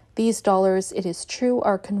 These dollars, it is true,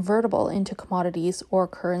 are convertible into commodities or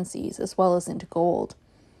currencies as well as into gold.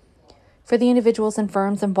 For the individuals and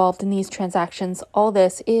firms involved in these transactions, all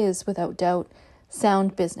this is, without doubt,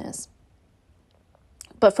 sound business.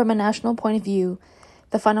 But from a national point of view,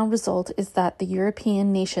 the final result is that the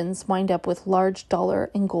European nations wind up with large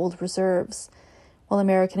dollar and gold reserves, while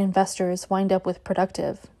American investors wind up with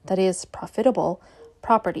productive, that is, profitable,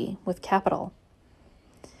 property with capital.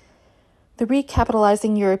 The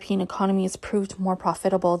recapitalizing European economy has proved more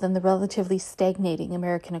profitable than the relatively stagnating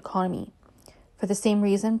American economy. For the same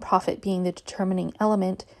reason, profit being the determining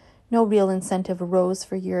element, no real incentive arose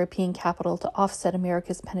for European capital to offset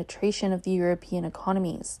America's penetration of the European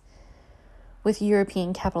economies, with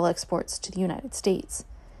European capital exports to the United States.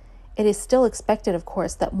 It is still expected, of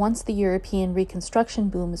course, that once the European reconstruction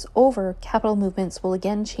boom is over, capital movements will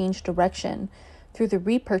again change direction through the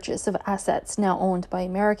repurchase of assets now owned by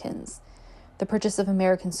Americans, the purchase of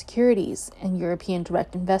American securities, and European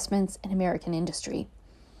direct investments in American industry.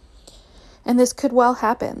 And this could well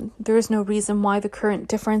happen. There is no reason why the current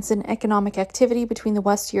difference in economic activity between the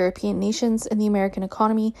West European nations and the American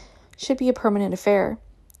economy should be a permanent affair.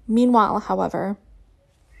 Meanwhile, however,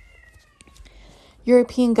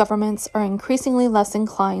 European governments are increasingly less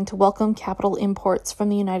inclined to welcome capital imports from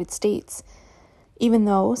the United States, even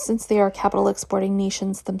though, since they are capital exporting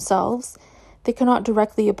nations themselves, they cannot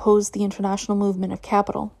directly oppose the international movement of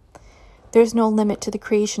capital. There is no limit to the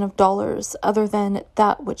creation of dollars other than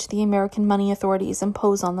that which the American money authorities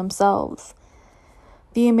impose on themselves.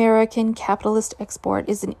 The American capitalist export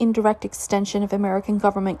is an indirect extension of American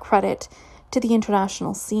government credit to the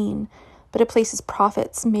international scene, but it places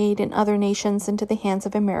profits made in other nations into the hands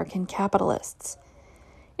of American capitalists.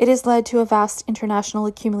 It has led to a vast international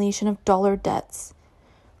accumulation of dollar debts.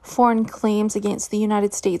 Foreign claims against the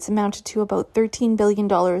United States amounted to about $13 billion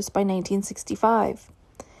by 1965.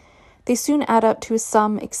 They soon add up to a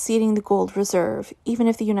sum exceeding the gold reserve, even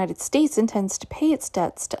if the United States intends to pay its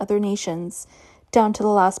debts to other nations, down to the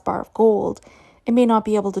last bar of gold, it may not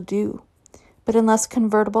be able to do. But unless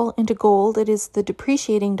convertible into gold, it is the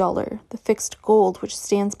depreciating dollar, the fixed gold, which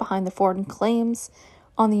stands behind the foreign claims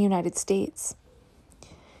on the United States.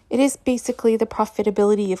 It is basically the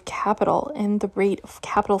profitability of capital and the rate of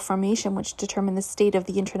capital formation which determine the state of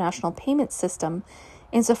the international payment system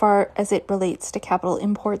insofar as it relates to capital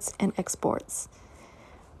imports and exports.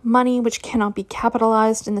 Money which cannot be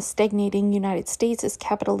capitalized in the stagnating United States is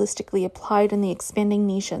capitalistically applied in the expanding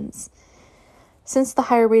nations. Since the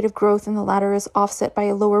higher rate of growth in the latter is offset by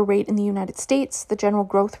a lower rate in the United States, the general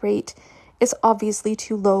growth rate is obviously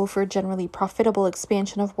too low for a generally profitable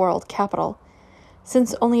expansion of world capital.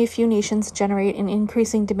 Since only a few nations generate an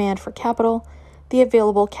increasing demand for capital, the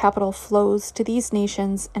available capital flows to these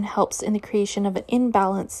nations and helps in the creation of an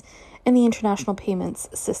imbalance in the international payments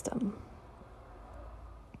system.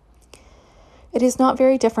 It is not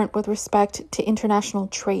very different with respect to international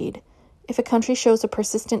trade. If a country shows a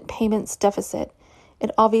persistent payments deficit,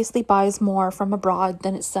 it obviously buys more from abroad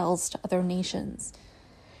than it sells to other nations.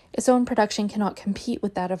 Its own production cannot compete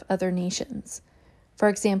with that of other nations. For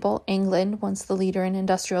example, England, once the leader in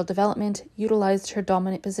industrial development, utilized her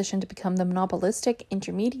dominant position to become the monopolistic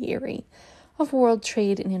intermediary of world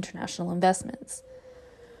trade and international investments.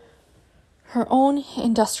 Her own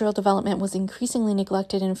industrial development was increasingly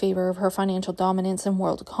neglected in favor of her financial dominance in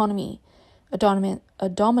world economy, a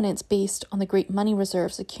dominance based on the great money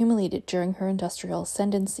reserves accumulated during her industrial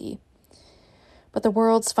ascendancy. But the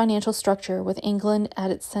world's financial structure, with England at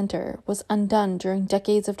its center, was undone during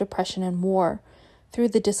decades of depression and war, through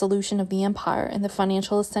the dissolution of the empire and the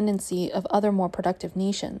financial ascendancy of other more productive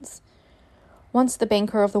nations. Once the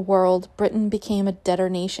banker of the world, Britain became a debtor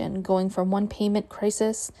nation, going from one payment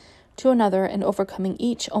crisis to another and overcoming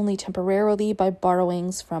each only temporarily by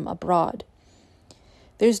borrowings from abroad.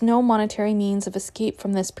 There's no monetary means of escape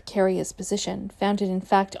from this precarious position, founded in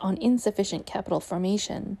fact on insufficient capital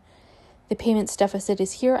formation. The payments deficit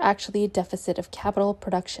is here actually a deficit of capital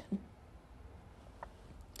production.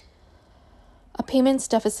 A payments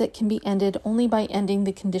deficit can be ended only by ending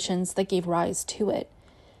the conditions that gave rise to it.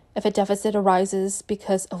 If a deficit arises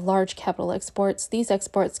because of large capital exports, these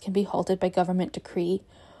exports can be halted by government decree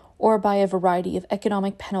or by a variety of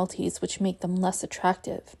economic penalties which make them less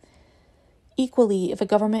attractive. Equally, if a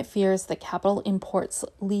government fears that capital imports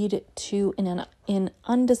lead to an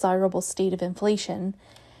undesirable state of inflation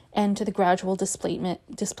and to the gradual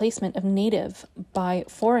displacement of native by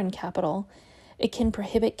foreign capital, it can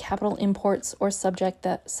prohibit capital imports or subject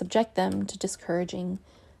them to discouraging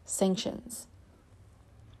sanctions.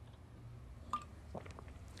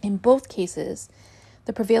 In both cases,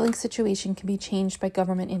 the prevailing situation can be changed by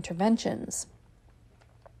government interventions.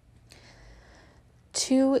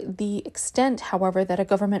 To the extent, however, that a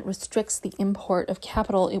government restricts the import of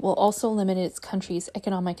capital, it will also limit its country's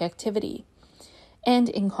economic activity and,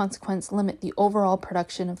 in consequence, limit the overall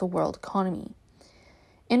production of the world economy.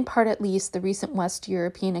 In part, at least, the recent West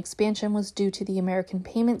European expansion was due to the American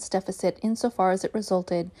payments deficit insofar as it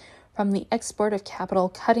resulted from the export of capital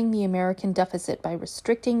cutting the American deficit by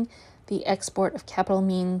restricting the export of capital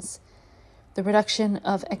means the reduction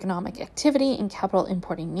of economic activity in capital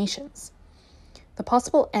importing nations. The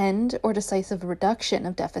possible end or decisive reduction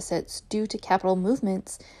of deficits due to capital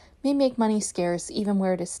movements may make money scarce even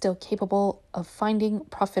where it is still capable of finding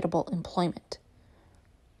profitable employment.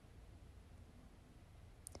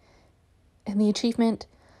 And the achievement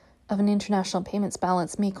of an international payments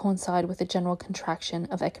balance may coincide with a general contraction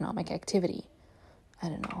of economic activity. I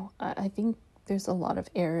don't know. I think there's a lot of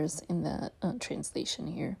errors in the translation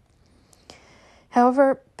here.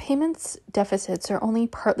 However, payments deficits are only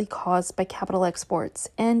partly caused by capital exports,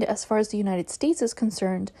 and as far as the United States is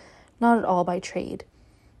concerned, not at all by trade.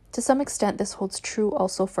 To some extent, this holds true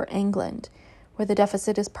also for England, where the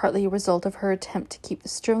deficit is partly a result of her attempt to keep the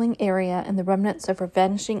sterling area and the remnants of her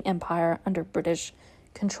vanishing empire under British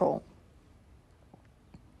control.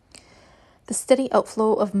 The steady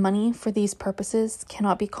outflow of money for these purposes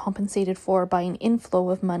cannot be compensated for by an inflow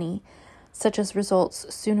of money, such as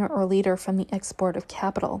results sooner or later from the export of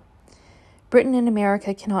capital. Britain and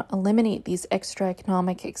America cannot eliminate these extra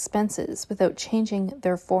economic expenses without changing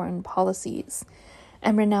their foreign policies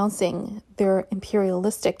and renouncing their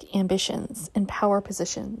imperialistic ambitions and power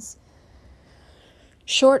positions.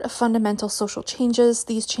 Short of fundamental social changes,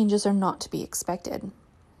 these changes are not to be expected.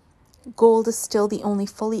 Gold is still the only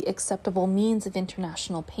fully acceptable means of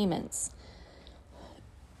international payments.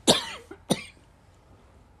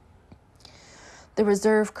 The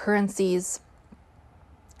reserve currencies,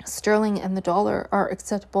 sterling and the dollar, are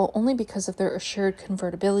acceptable only because of their assured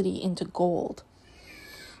convertibility into gold.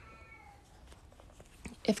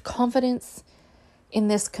 If confidence in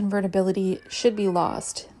this convertibility should be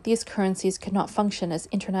lost, these currencies could not function as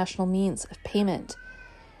international means of payment.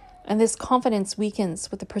 And this confidence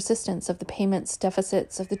weakens with the persistence of the payments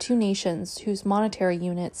deficits of the two nations whose monetary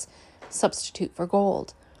units substitute for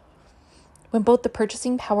gold. When both the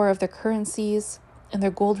purchasing power of their currencies and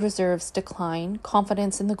their gold reserves decline,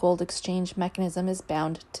 confidence in the gold exchange mechanism is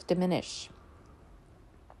bound to diminish.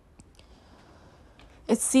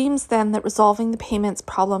 It seems then that resolving the payments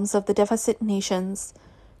problems of the deficit nations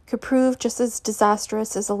could prove just as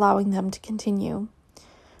disastrous as allowing them to continue.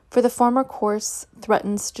 For the former course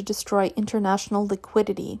threatens to destroy international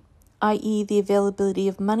liquidity, i.e. the availability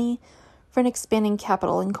of money for an expanding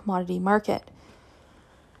capital and commodity market.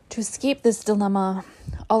 To escape this dilemma,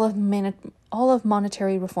 all of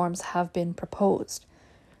monetary reforms have been proposed.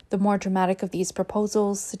 The more dramatic of these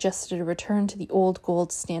proposals suggested a return to the old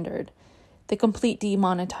gold standard, the complete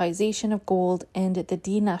demonetization of gold, and the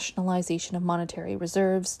denationalization of monetary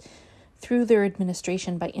reserves through their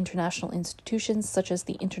administration by international institutions such as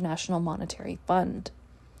the International Monetary Fund.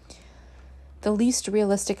 The least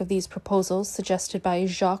realistic of these proposals, suggested by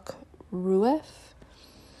Jacques Rueff,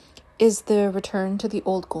 is the return to the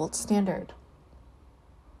old gold standard.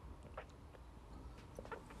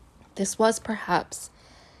 This was perhaps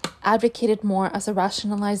advocated more as a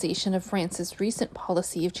rationalization of France's recent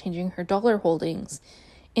policy of changing her dollar holdings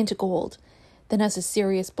into gold than as a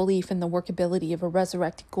serious belief in the workability of a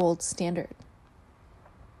resurrected gold standard.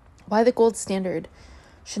 Why the gold standard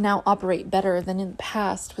should now operate better than in the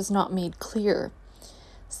past was not made clear,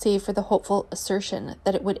 save for the hopeful assertion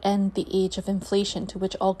that it would end the age of inflation to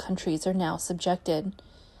which all countries are now subjected.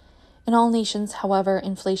 In all nations, however,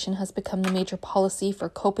 inflation has become the major policy for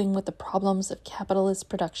coping with the problems of capitalist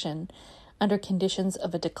production under conditions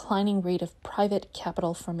of a declining rate of private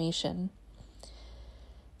capital formation.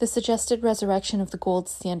 The suggested resurrection of the gold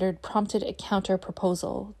standard prompted a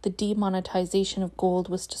counter-proposal. The demonetization of gold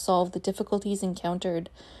was to solve the difficulties encountered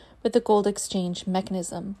with the gold exchange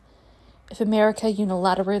mechanism. If America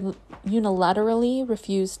unilaterally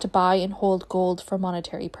refused to buy and hold gold for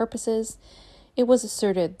monetary purposes, it was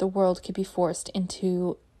asserted the world could be forced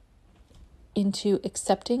into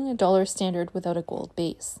accepting a dollar standard without a gold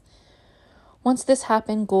base. Once this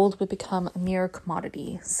happened, gold would become a mere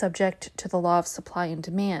commodity, subject to the law of supply and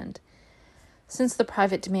demand. Since the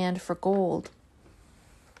private demand for gold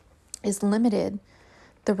is limited,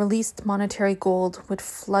 the released monetary gold would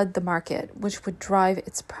flood the market, which would drive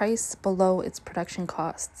its price below its production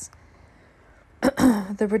costs.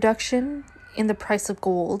 The reduction in the price of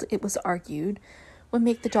gold, it was argued, would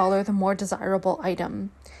make the dollar the more desirable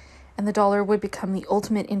item, and the dollar would become the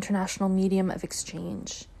ultimate international medium of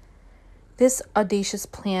exchange. This audacious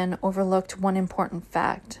plan overlooked one important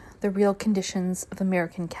fact. The real conditions of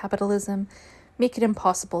American capitalism make it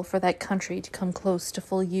impossible for that country to come close to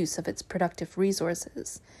full use of its productive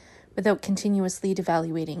resources without continuously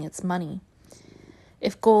devaluating its money.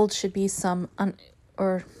 If gold should become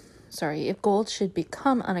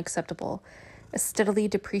unacceptable, a steadily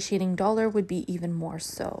depreciating dollar would be even more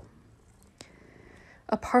so.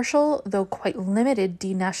 A partial, though quite limited,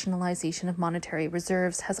 denationalization of monetary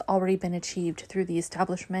reserves has already been achieved through the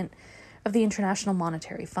establishment of the International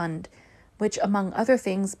Monetary Fund, which, among other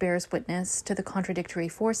things, bears witness to the contradictory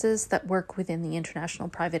forces that work within the international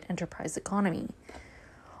private enterprise economy.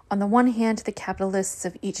 On the one hand, the capitalists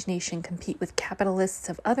of each nation compete with capitalists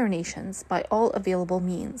of other nations by all available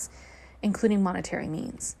means, including monetary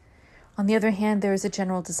means. On the other hand, there is a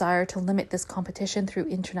general desire to limit this competition through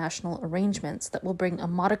international arrangements that will bring a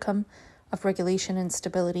modicum of regulation and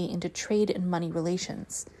stability into trade and money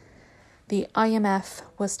relations. The IMF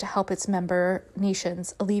was to help its member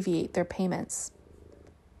nations alleviate their payments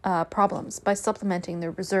problems by supplementing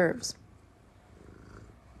their reserves.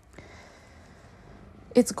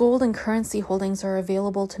 Its gold and currency holdings are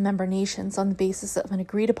available to member nations on the basis of an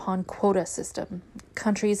agreed-upon quota system.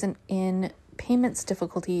 Countries in payments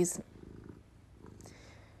difficulties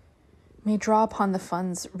may draw upon the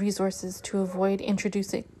fund's resources to avoid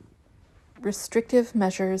introducing restrictive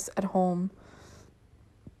measures at home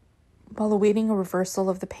while awaiting a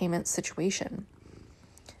reversal of the payment situation.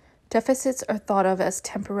 Deficits are thought of as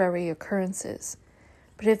temporary occurrences,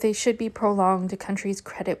 but if they should be prolonged, a country's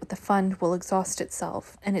credit with the fund will exhaust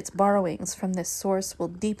itself, and its borrowings from this source will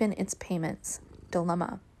deepen its payments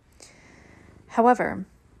dilemma. However,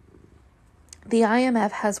 the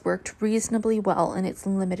IMF has worked reasonably well in its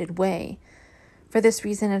limited way. For this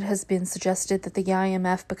reason, it has been suggested that the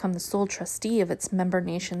IMF become the sole trustee of its member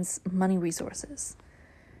nations' money resources.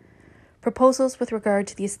 Proposals with regard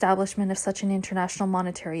to the establishment of such an international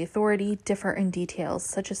monetary authority differ in details,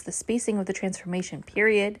 such as the spacing of the transformation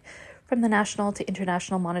period from the national to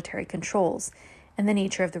international monetary controls and the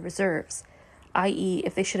nature of the reserves, i.e.,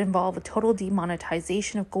 if they should involve a total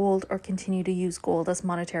demonetization of gold or continue to use gold as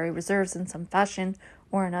monetary reserves in some fashion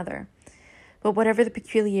or another. But whatever the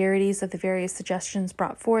peculiarities of the various suggestions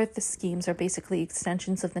brought forth, the schemes are basically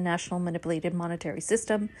extensions of the national manipulated monetary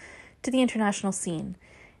system to the international scene.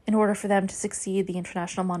 In order for them to succeed, the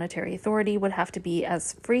International Monetary Authority would have to be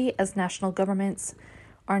as free as national governments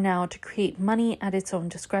are now to create money at its own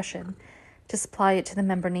discretion, to supply it to the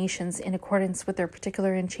member nations in accordance with their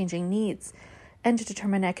particular and changing needs, and to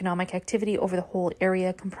determine economic activity over the whole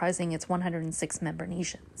area comprising its 106 member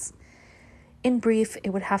nations. In brief, it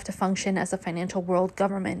would have to function as a financial world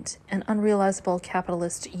government, an unrealizable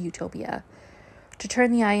capitalist utopia. To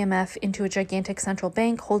turn the IMF into a gigantic central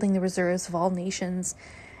bank holding the reserves of all nations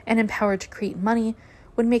and empowered to create money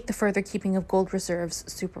would make the further keeping of gold reserves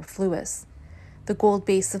superfluous. The gold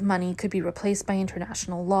base of money could be replaced by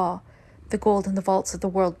international law. The gold in the vaults of the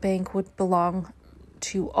World Bank would belong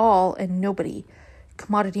to all and nobody.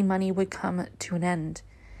 Commodity money would come to an end.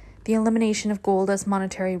 The elimination of gold as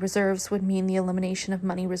monetary reserves would mean the elimination of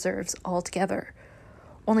money reserves altogether.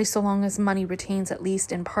 Only so long as money retains at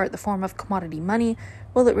least in part the form of commodity money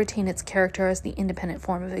will it retain its character as the independent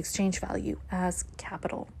form of exchange value, as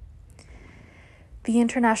capital. The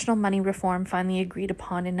international money reform finally agreed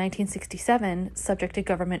upon in 1967, subject to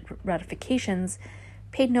government ratifications,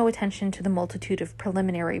 paid no attention to the multitude of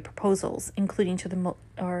preliminary proposals, including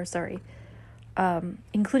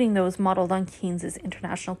those modeled on Keynes's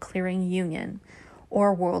International Clearing Union,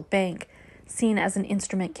 or World Bank, seen as an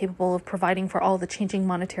instrument capable of providing for all the changing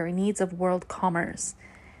monetary needs of world commerce.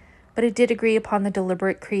 But it did agree upon the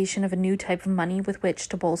deliberate creation of a new type of money with which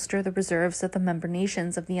to bolster the reserves of the member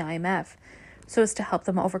nations of the IMF, so as to help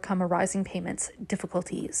them overcome arising payments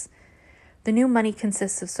difficulties. The new money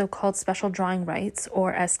consists of so-called special drawing rights,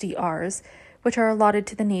 or SDRs, which are allotted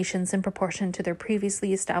to the nations in proportion to their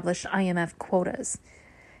previously established IMF quotas.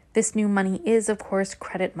 This new money is, of course,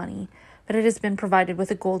 credit money, but it has been provided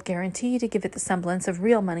with a gold guarantee to give it the semblance of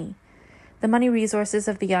real money. The money resources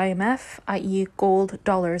of the IMF, i.e. gold,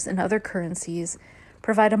 dollars, and other currencies,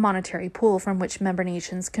 provide a monetary pool from which member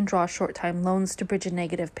nations can draw short-time loans to bridge a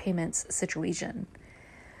negative payments situation.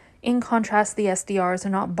 In contrast, the SDRs are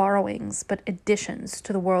not borrowings, but additions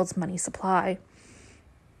to the world's money supply.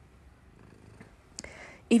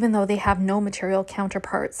 Even though they have no material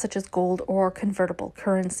counterparts such as gold or convertible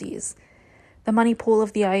currencies. The money pool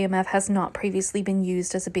of the IMF has not previously been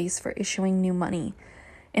used as a base for issuing new money.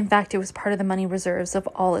 In fact, it was part of the money reserves of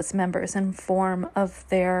all its members in form of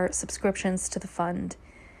their subscriptions to the fund.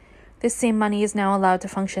 This same money is now allowed to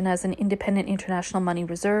function as an independent international money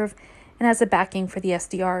reserve and as a backing for the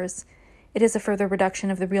SDRs. It is a further reduction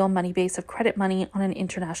of the real money base of credit money on an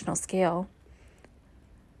international scale.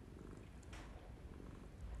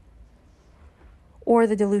 Or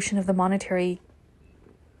the dilution of the monetary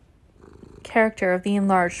character of the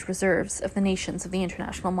enlarged reserves of the nations of the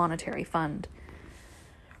International Monetary Fund.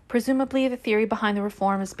 Presumably, the theory behind the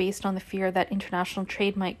reform is based on the fear that international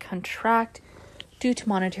trade might contract due to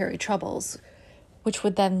monetary troubles, which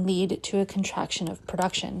would then lead to a contraction of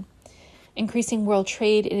production. Increasing world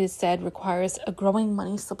trade, it is said, requires a growing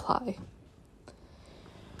money supply.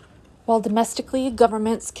 While domestically,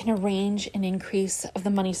 governments can arrange an increase of the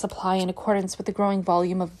money supply in accordance with the growing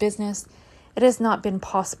volume of business, it has not been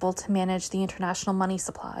possible to manage the international money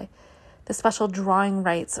supply. The special drawing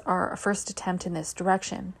rights are a first attempt in this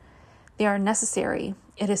direction. They are necessary,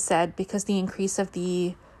 it is said, because the increase of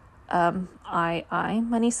the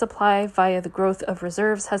money supply via the growth of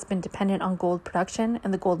reserves has been dependent on gold production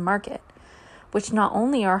and the gold market, which not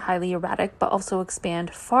only are highly erratic but also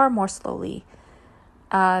expand far more slowly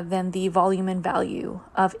than the volume and value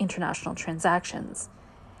of international transactions.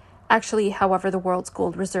 Actually, however, the world's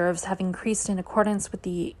gold reserves have increased in accordance with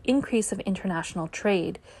the increase of international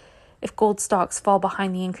trade. If gold stocks fall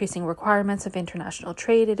behind the increasing requirements of international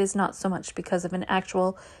trade, it is not so much because of an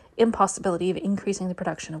actual impossibility of increasing the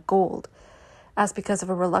production of gold, as because of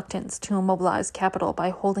a reluctance to immobilize capital by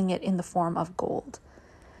holding it in the form of gold.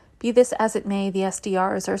 Be this as it may, the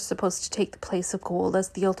SDRs are supposed to take the place of gold as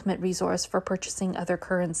the ultimate resource for purchasing other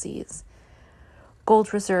currencies.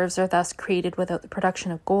 Gold reserves are thus created without the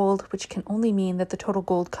production of gold, which can only mean that the total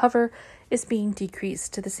gold cover is being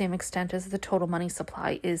decreased to the same extent as the total money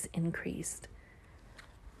supply is increased.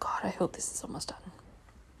 God, I hope this is almost done.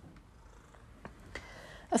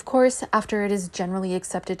 Of course, after it is generally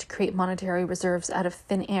accepted to create monetary reserves out of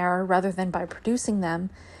thin air rather than by producing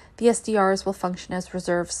them, the SDRs will function as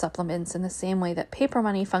reserve supplements in the same way that paper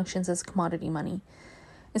money functions as commodity money.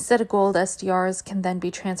 Instead of gold, SDRs can then be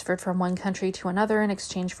transferred from one country to another in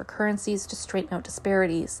exchange for currencies to straighten out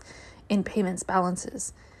disparities in payments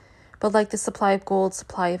balances. But like the supply of gold,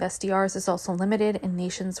 supply of SDRs is also limited, and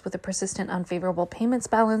nations with a persistent unfavorable payments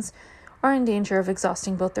balance are in danger of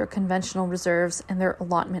exhausting both their conventional reserves and their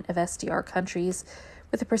allotment of SDR countries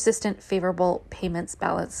with a persistent favorable payments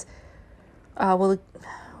balance will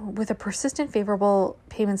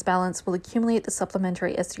accumulate the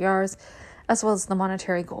supplementary SDRs as well as the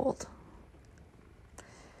monetary gold.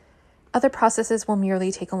 Other processes will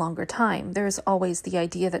merely take a longer time. There is always the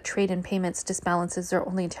idea that trade and payments disbalances are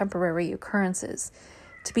only temporary occurrences,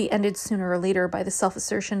 to be ended sooner or later by the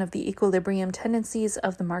self-assertion of the equilibrium tendencies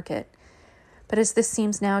of the market. But as this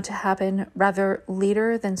seems now to happen rather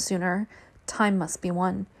later than sooner, time must be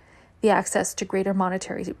won. The access to greater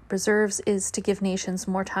monetary reserves is to give nations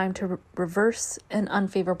more time to reverse an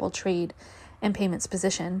unfavorable trade and payments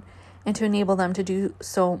position, and to enable them to do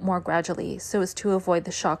so more gradually, so as to avoid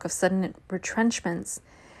the shock of sudden retrenchments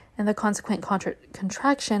and the consequent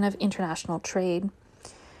contraction of international trade.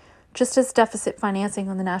 Just as deficit financing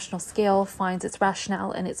on the national scale finds its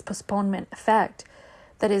rationale and its postponement effect,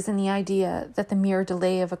 that is, in the idea that the mere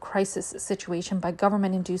delay of a crisis situation by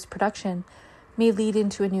government-induced production may lead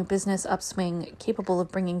into a new business upswing capable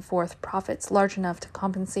of bringing forth profits large enough to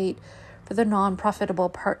compensate for the non-profitable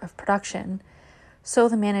part of production. So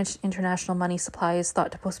the managed international money supply is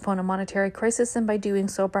thought to postpone a monetary crisis and by doing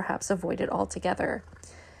so perhaps avoid it altogether.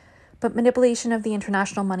 But manipulation of the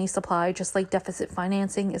international money supply, just like deficit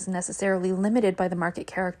financing, is necessarily limited by the market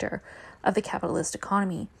character of the capitalist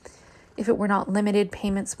economy. If it were not limited,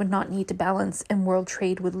 payments would not need to balance and world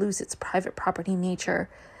trade would lose its private property nature.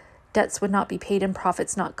 Debts would not be paid and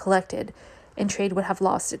profits not collected, and trade would have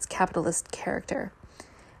lost its capitalist character.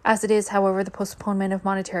 As it is, however, the postponement of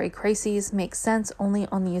monetary crises makes sense only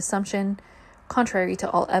on the assumption, contrary to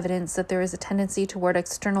all evidence that there is a tendency toward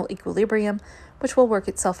external equilibrium, which will work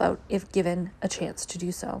itself out if given a chance to do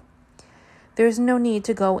so. There is no need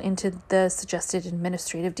to go into the suggested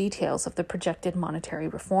administrative details of the projected monetary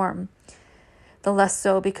reform. The less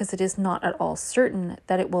so because it is not at all certain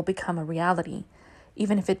that it will become a reality.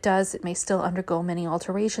 Even if it does, it may still undergo many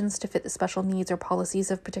alterations to fit the special needs or policies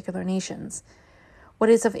of particular nations. What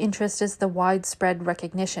is of interest is the widespread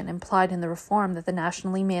recognition implied in the reform that the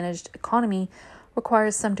nationally managed economy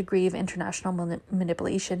requires some degree of international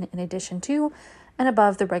manipulation in addition to and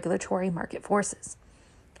above the regulatory market forces.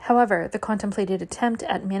 However, the contemplated attempt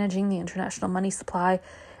at managing the international money supply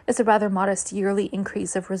is a rather modest yearly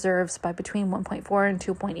increase of reserves by between 1.4 and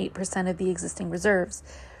 2.8% of the existing reserves,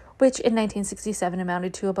 which in 1967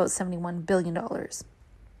 amounted to about $71 billion.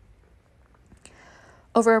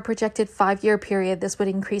 Over a projected 5-year period, this would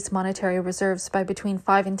increase monetary reserves by between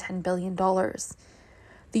 $5 and $10 billion.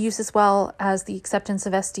 The use as well as the acceptance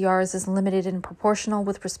of SDRs is limited and proportional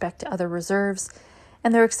with respect to other reserves,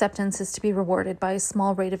 and their acceptance is to be rewarded by a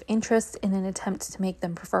small rate of interest in an attempt to make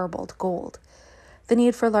them preferable to gold. The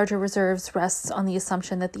need for larger reserves rests on the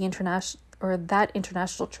assumption that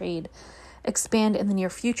international trade expand in the near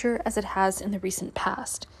future as it has in the recent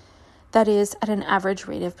past. That is, at an average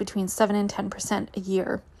rate of between 7 and 10% a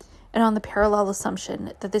year, and on the parallel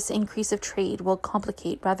assumption that this increase of trade will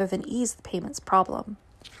complicate rather than ease the payments problem.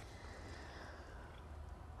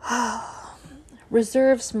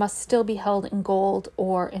 Reserves must still be held in gold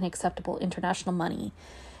or in acceptable international money,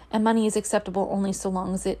 and money is acceptable only so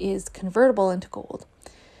long as it is convertible into gold.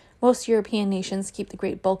 Most European nations keep the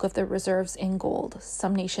great bulk of their reserves in gold.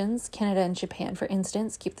 Some nations, Canada and Japan for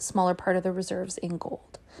instance, keep the smaller part of their reserves in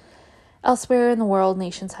gold. Elsewhere in the world,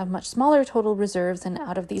 nations have much smaller total reserves, and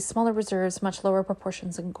out of these smaller reserves, much lower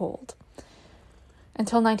proportions in gold.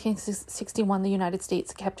 Until 1961, the United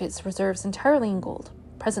States kept its reserves entirely in gold.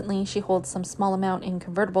 Presently, she holds some small amount in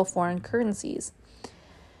convertible foreign currencies.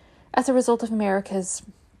 As a result of America's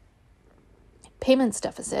payments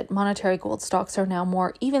deficit, monetary gold stocks are now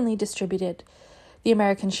more evenly distributed, the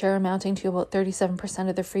American share amounting to about 37%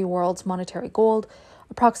 of the free world's monetary gold,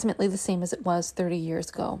 approximately the same as it was 30 years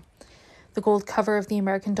ago. The gold cover of the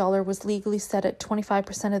American dollar was legally set at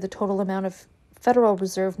 25% of the total amount of Federal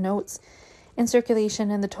Reserve notes in circulation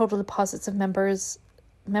and the total deposits of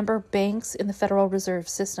member banks in the Federal Reserve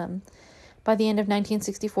System. By the end of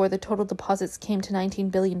 1964, the total deposits came to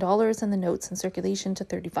 $19 billion and the notes in circulation to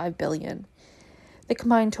 $35 billion. The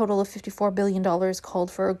combined total of $54 billion called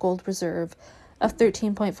for a gold reserve of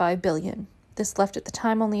 $13.5 billion. This left at the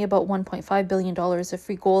time only about $1.5 billion of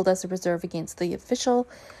free gold as a reserve against the official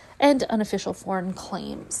and unofficial foreign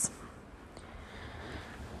claims.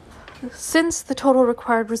 Since the total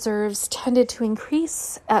required reserves tended to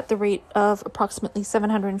increase at the rate of approximately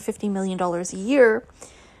 $750 million a year,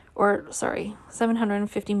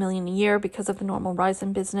 $750 million a year because of the normal rise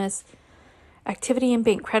in business activity and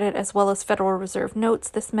bank credit as well as Federal Reserve notes,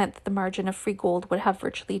 this meant that the margin of free gold would have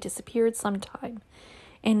virtually disappeared sometime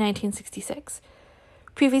in 1966.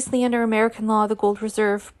 Previously, under American law, the gold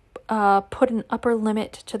reserve put an upper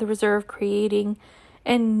limit to the reserve creating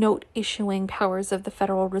and note issuing powers of the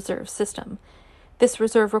Federal Reserve System. This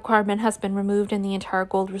reserve requirement has been removed and the entire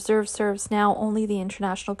gold reserve serves now only the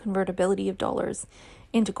international convertibility of dollars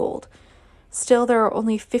into gold. Still, there are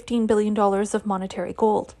only $15 billion of monetary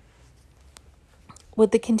gold.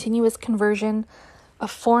 With the continuous conversion of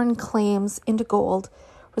foreign claims into gold,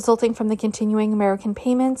 resulting from the continuing American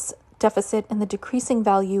payments deficit and the decreasing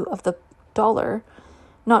value of the dollar,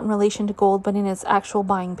 not in relation to gold but in its actual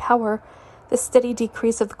buying power, the steady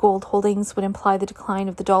decrease of the gold holdings would imply the decline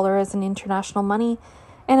of the dollar as an international money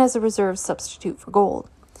and as a reserve substitute for gold.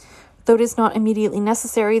 Though it is not immediately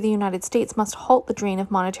necessary, the United States must halt the drain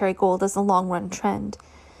of monetary gold as a long-run trend.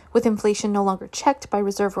 With inflation no longer checked by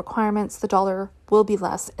reserve requirements, the dollar will be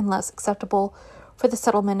less and less acceptable for the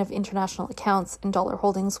settlement of international accounts, and dollar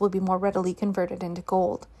holdings will be more readily converted into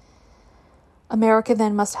gold. America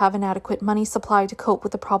then must have an adequate money supply to cope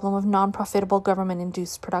with the problem of non-profitable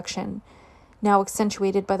government-induced production, now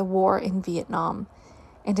accentuated by the war in Vietnam,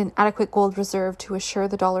 and an adequate gold reserve to assure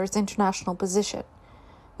the dollar's international position.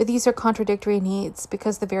 But these are contradictory needs,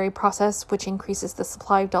 because the very process which increases the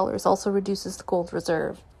supply of dollars also reduces the gold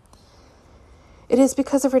reserve. It is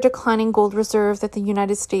because of her declining gold reserve that the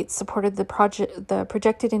United States supported the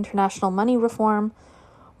projected international money reform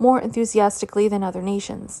more enthusiastically than other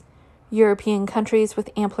nations. European countries with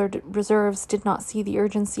ampler reserves did not see the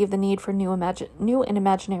urgency of the need for new and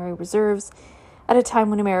imaginary reserves at a time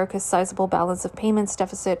when America's sizable balance of payments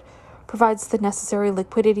deficit provides the necessary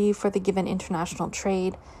liquidity for the given international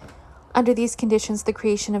trade. Under these conditions, the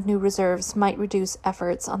creation of new reserves might reduce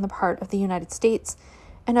efforts on the part of the United States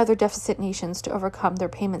and other deficit nations to overcome their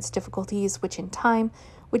payments difficulties, which in time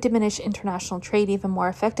would diminish international trade even more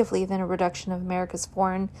effectively than a reduction of America's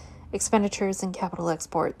foreign expenditures and capital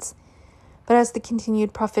exports. But as the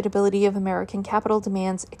continued profitability of American capital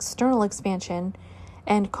demands external expansion,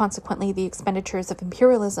 and consequently the expenditures of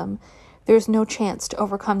imperialism, there is no chance to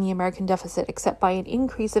overcome the American deficit except by an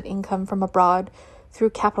increase of income from abroad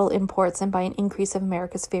through capital imports and by an increase of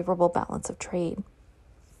America's favorable balance of trade.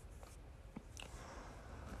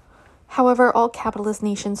 However, all capitalist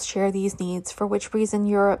nations share these needs, for which reason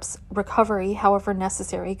Europe's recovery, however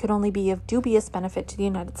necessary, could only be of dubious benefit to the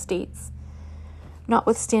United States.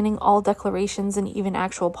 Notwithstanding all declarations and even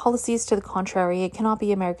actual policies to the contrary, it cannot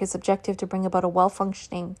be America's objective to bring about a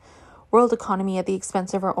well-functioning world economy at the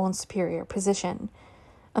expense of her own superior position.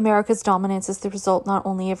 America's dominance is the result not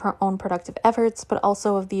only of her own productive efforts, but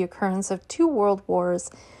also of the occurrence of 2 world wars,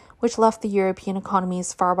 which left the European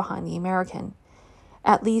economies far behind the American.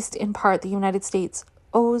 At least in part, the United States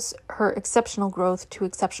owes her exceptional growth to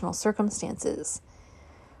exceptional circumstances.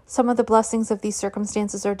 Some of the blessings of these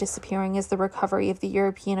circumstances are disappearing as the recovery of the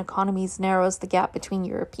European economies narrows the gap between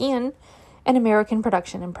European and American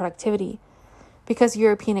production and productivity. Because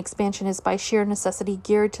European expansion is by sheer necessity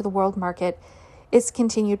geared to the world market, its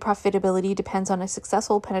continued profitability depends on a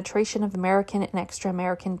successful penetration of American and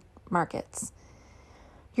extra-American markets.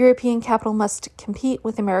 European capital must compete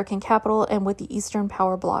with American capital and with the Eastern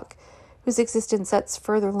power bloc, whose existence sets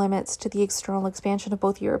further limits to the external expansion of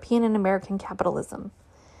both European and American capitalism.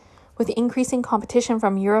 With increasing competition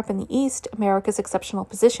from Europe and the East, America's exceptional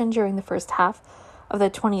position during the first half of the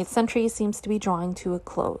 20th century seems to be drawing to a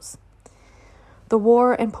close. The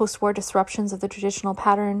war and post-war disruptions of the traditional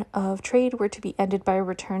pattern of trade were to be ended by a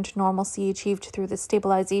return to normalcy achieved through the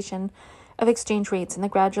stabilization of exchange rates and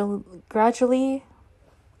the gradually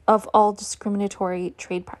of all discriminatory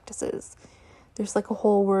trade practices. There's like a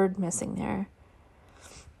whole word missing there.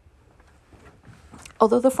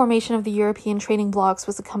 Although the formation of the European trading blocs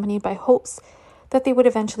was accompanied by hopes that they would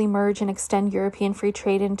eventually merge and extend European free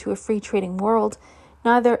trade into a free trading world,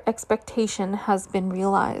 neither expectation has been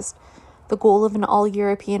realized. The goal of an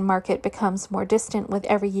all-European market becomes more distant with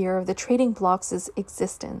every year of the trading blocs'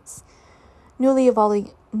 existence. Newly evolving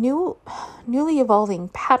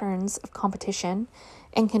patterns of competition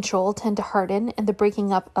and control tend to harden, and the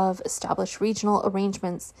breaking up of established regional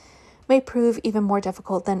arrangements may prove even more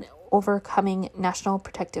difficult than overcoming national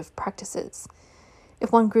protective practices.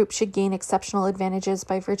 If one group should gain exceptional advantages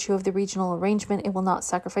by virtue of the regional arrangement, it will not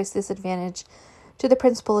sacrifice this advantage to the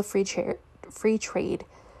principle of free trade,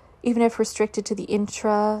 even if restricted to the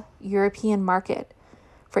intra-European market.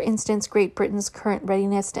 For instance, Great Britain's current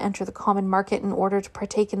readiness to enter the common market in order to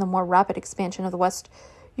partake in the more rapid expansion of the West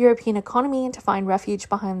European economy and to find refuge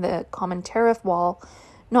behind the common tariff wall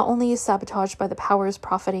not only is sabotaged by the powers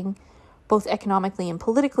profiting both economically and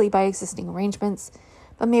politically by existing arrangements,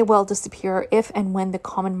 but may well disappear if and when the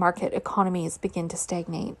common market economies begin to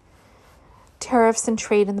stagnate. Tariffs and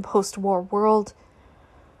trade in the post-war world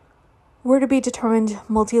were to be determined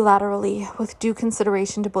multilaterally with due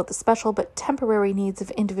consideration to both the special but temporary needs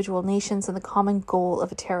of individual nations and the common goal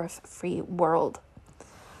of a tariff-free world.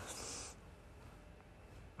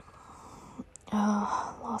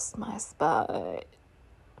 Lost my spot.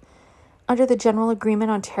 Under the General Agreement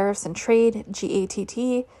on Tariffs and Trade,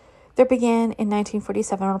 GATT, there began in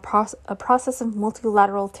 1947 a process of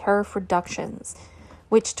multilateral tariff reductions,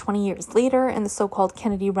 which 20 years later, in the so-called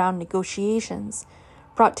Kennedy Round negotiations,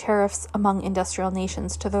 brought tariffs among industrial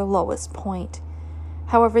nations to their lowest point.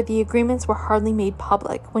 However, the agreements were hardly made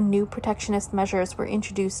public when new protectionist measures were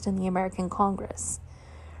introduced in the American Congress.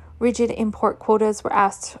 Rigid import quotas were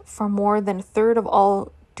asked for more than a third of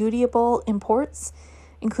all dutiable imports,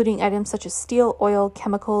 including items such as steel, oil,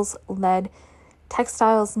 chemicals, lead,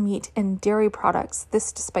 textiles, meat, and dairy products.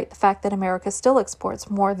 This despite the fact that America still exports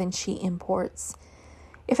more than she imports.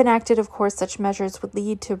 If enacted, of course, such measures would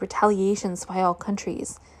lead to retaliations by all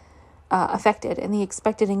countries affected, and the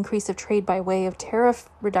expected increase of trade by way of tariff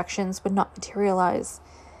reductions would not materialize.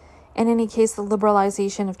 In any case, the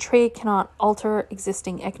liberalization of trade cannot alter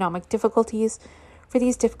existing economic difficulties, for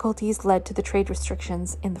these difficulties led to the trade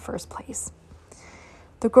restrictions in the first place.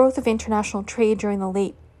 The growth of international trade during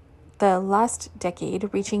the last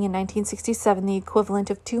decade, reaching in 1967 the equivalent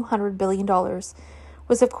of $200 billion,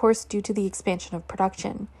 was of course due to the expansion of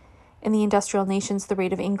production. In the industrial nations, the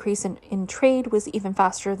rate of increase in trade was even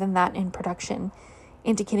faster than that in production,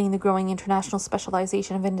 indicating the growing international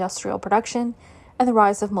specialization of industrial production and the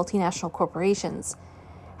rise of multinational corporations.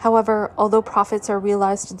 However, although profits are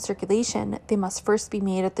realized in circulation, they must first be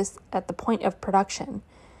made at the point of production.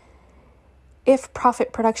 If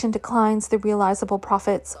profit production declines, the realizable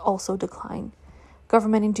profits also decline.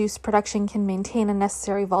 Government-induced production can maintain a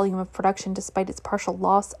necessary volume of production despite its partial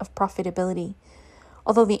loss of profitability.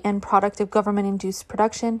 Although the end product of government-induced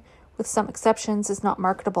production, with some exceptions, is not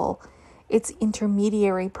marketable, its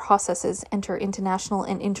intermediary processes enter into national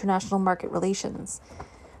and international market relations.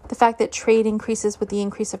 The fact that trade increases with the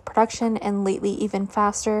increase of production, and lately even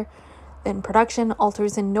faster than production,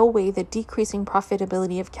 alters in no way the decreasing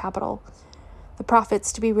profitability of capital. The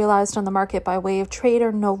profits to be realized on the market by way of trade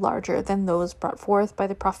are no larger than those brought forth by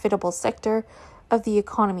the profitable sector of the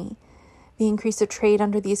economy. The increase of trade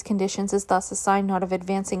under these conditions is thus a sign not of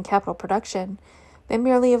advancing capital production, but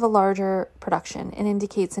merely of a larger production, and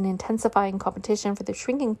indicates an intensifying competition for the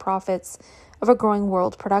shrinking profits of a growing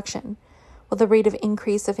world production. While the rate of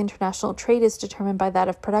increase of international trade is determined by that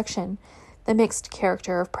of production, the mixed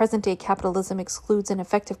character of present-day capitalism excludes an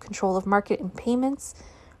effective control of market and payments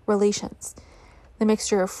relations. The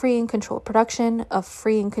mixture of free and controlled production, of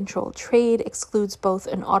free and controlled trade, excludes both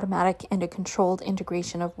an automatic and a controlled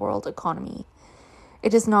integration of world economy. It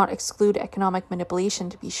does not exclude economic manipulation,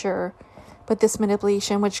 to be sure, but this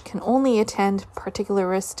manipulation, which can only attend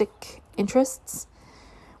particularistic interests,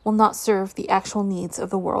 will not serve the actual needs of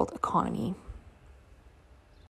the world economy.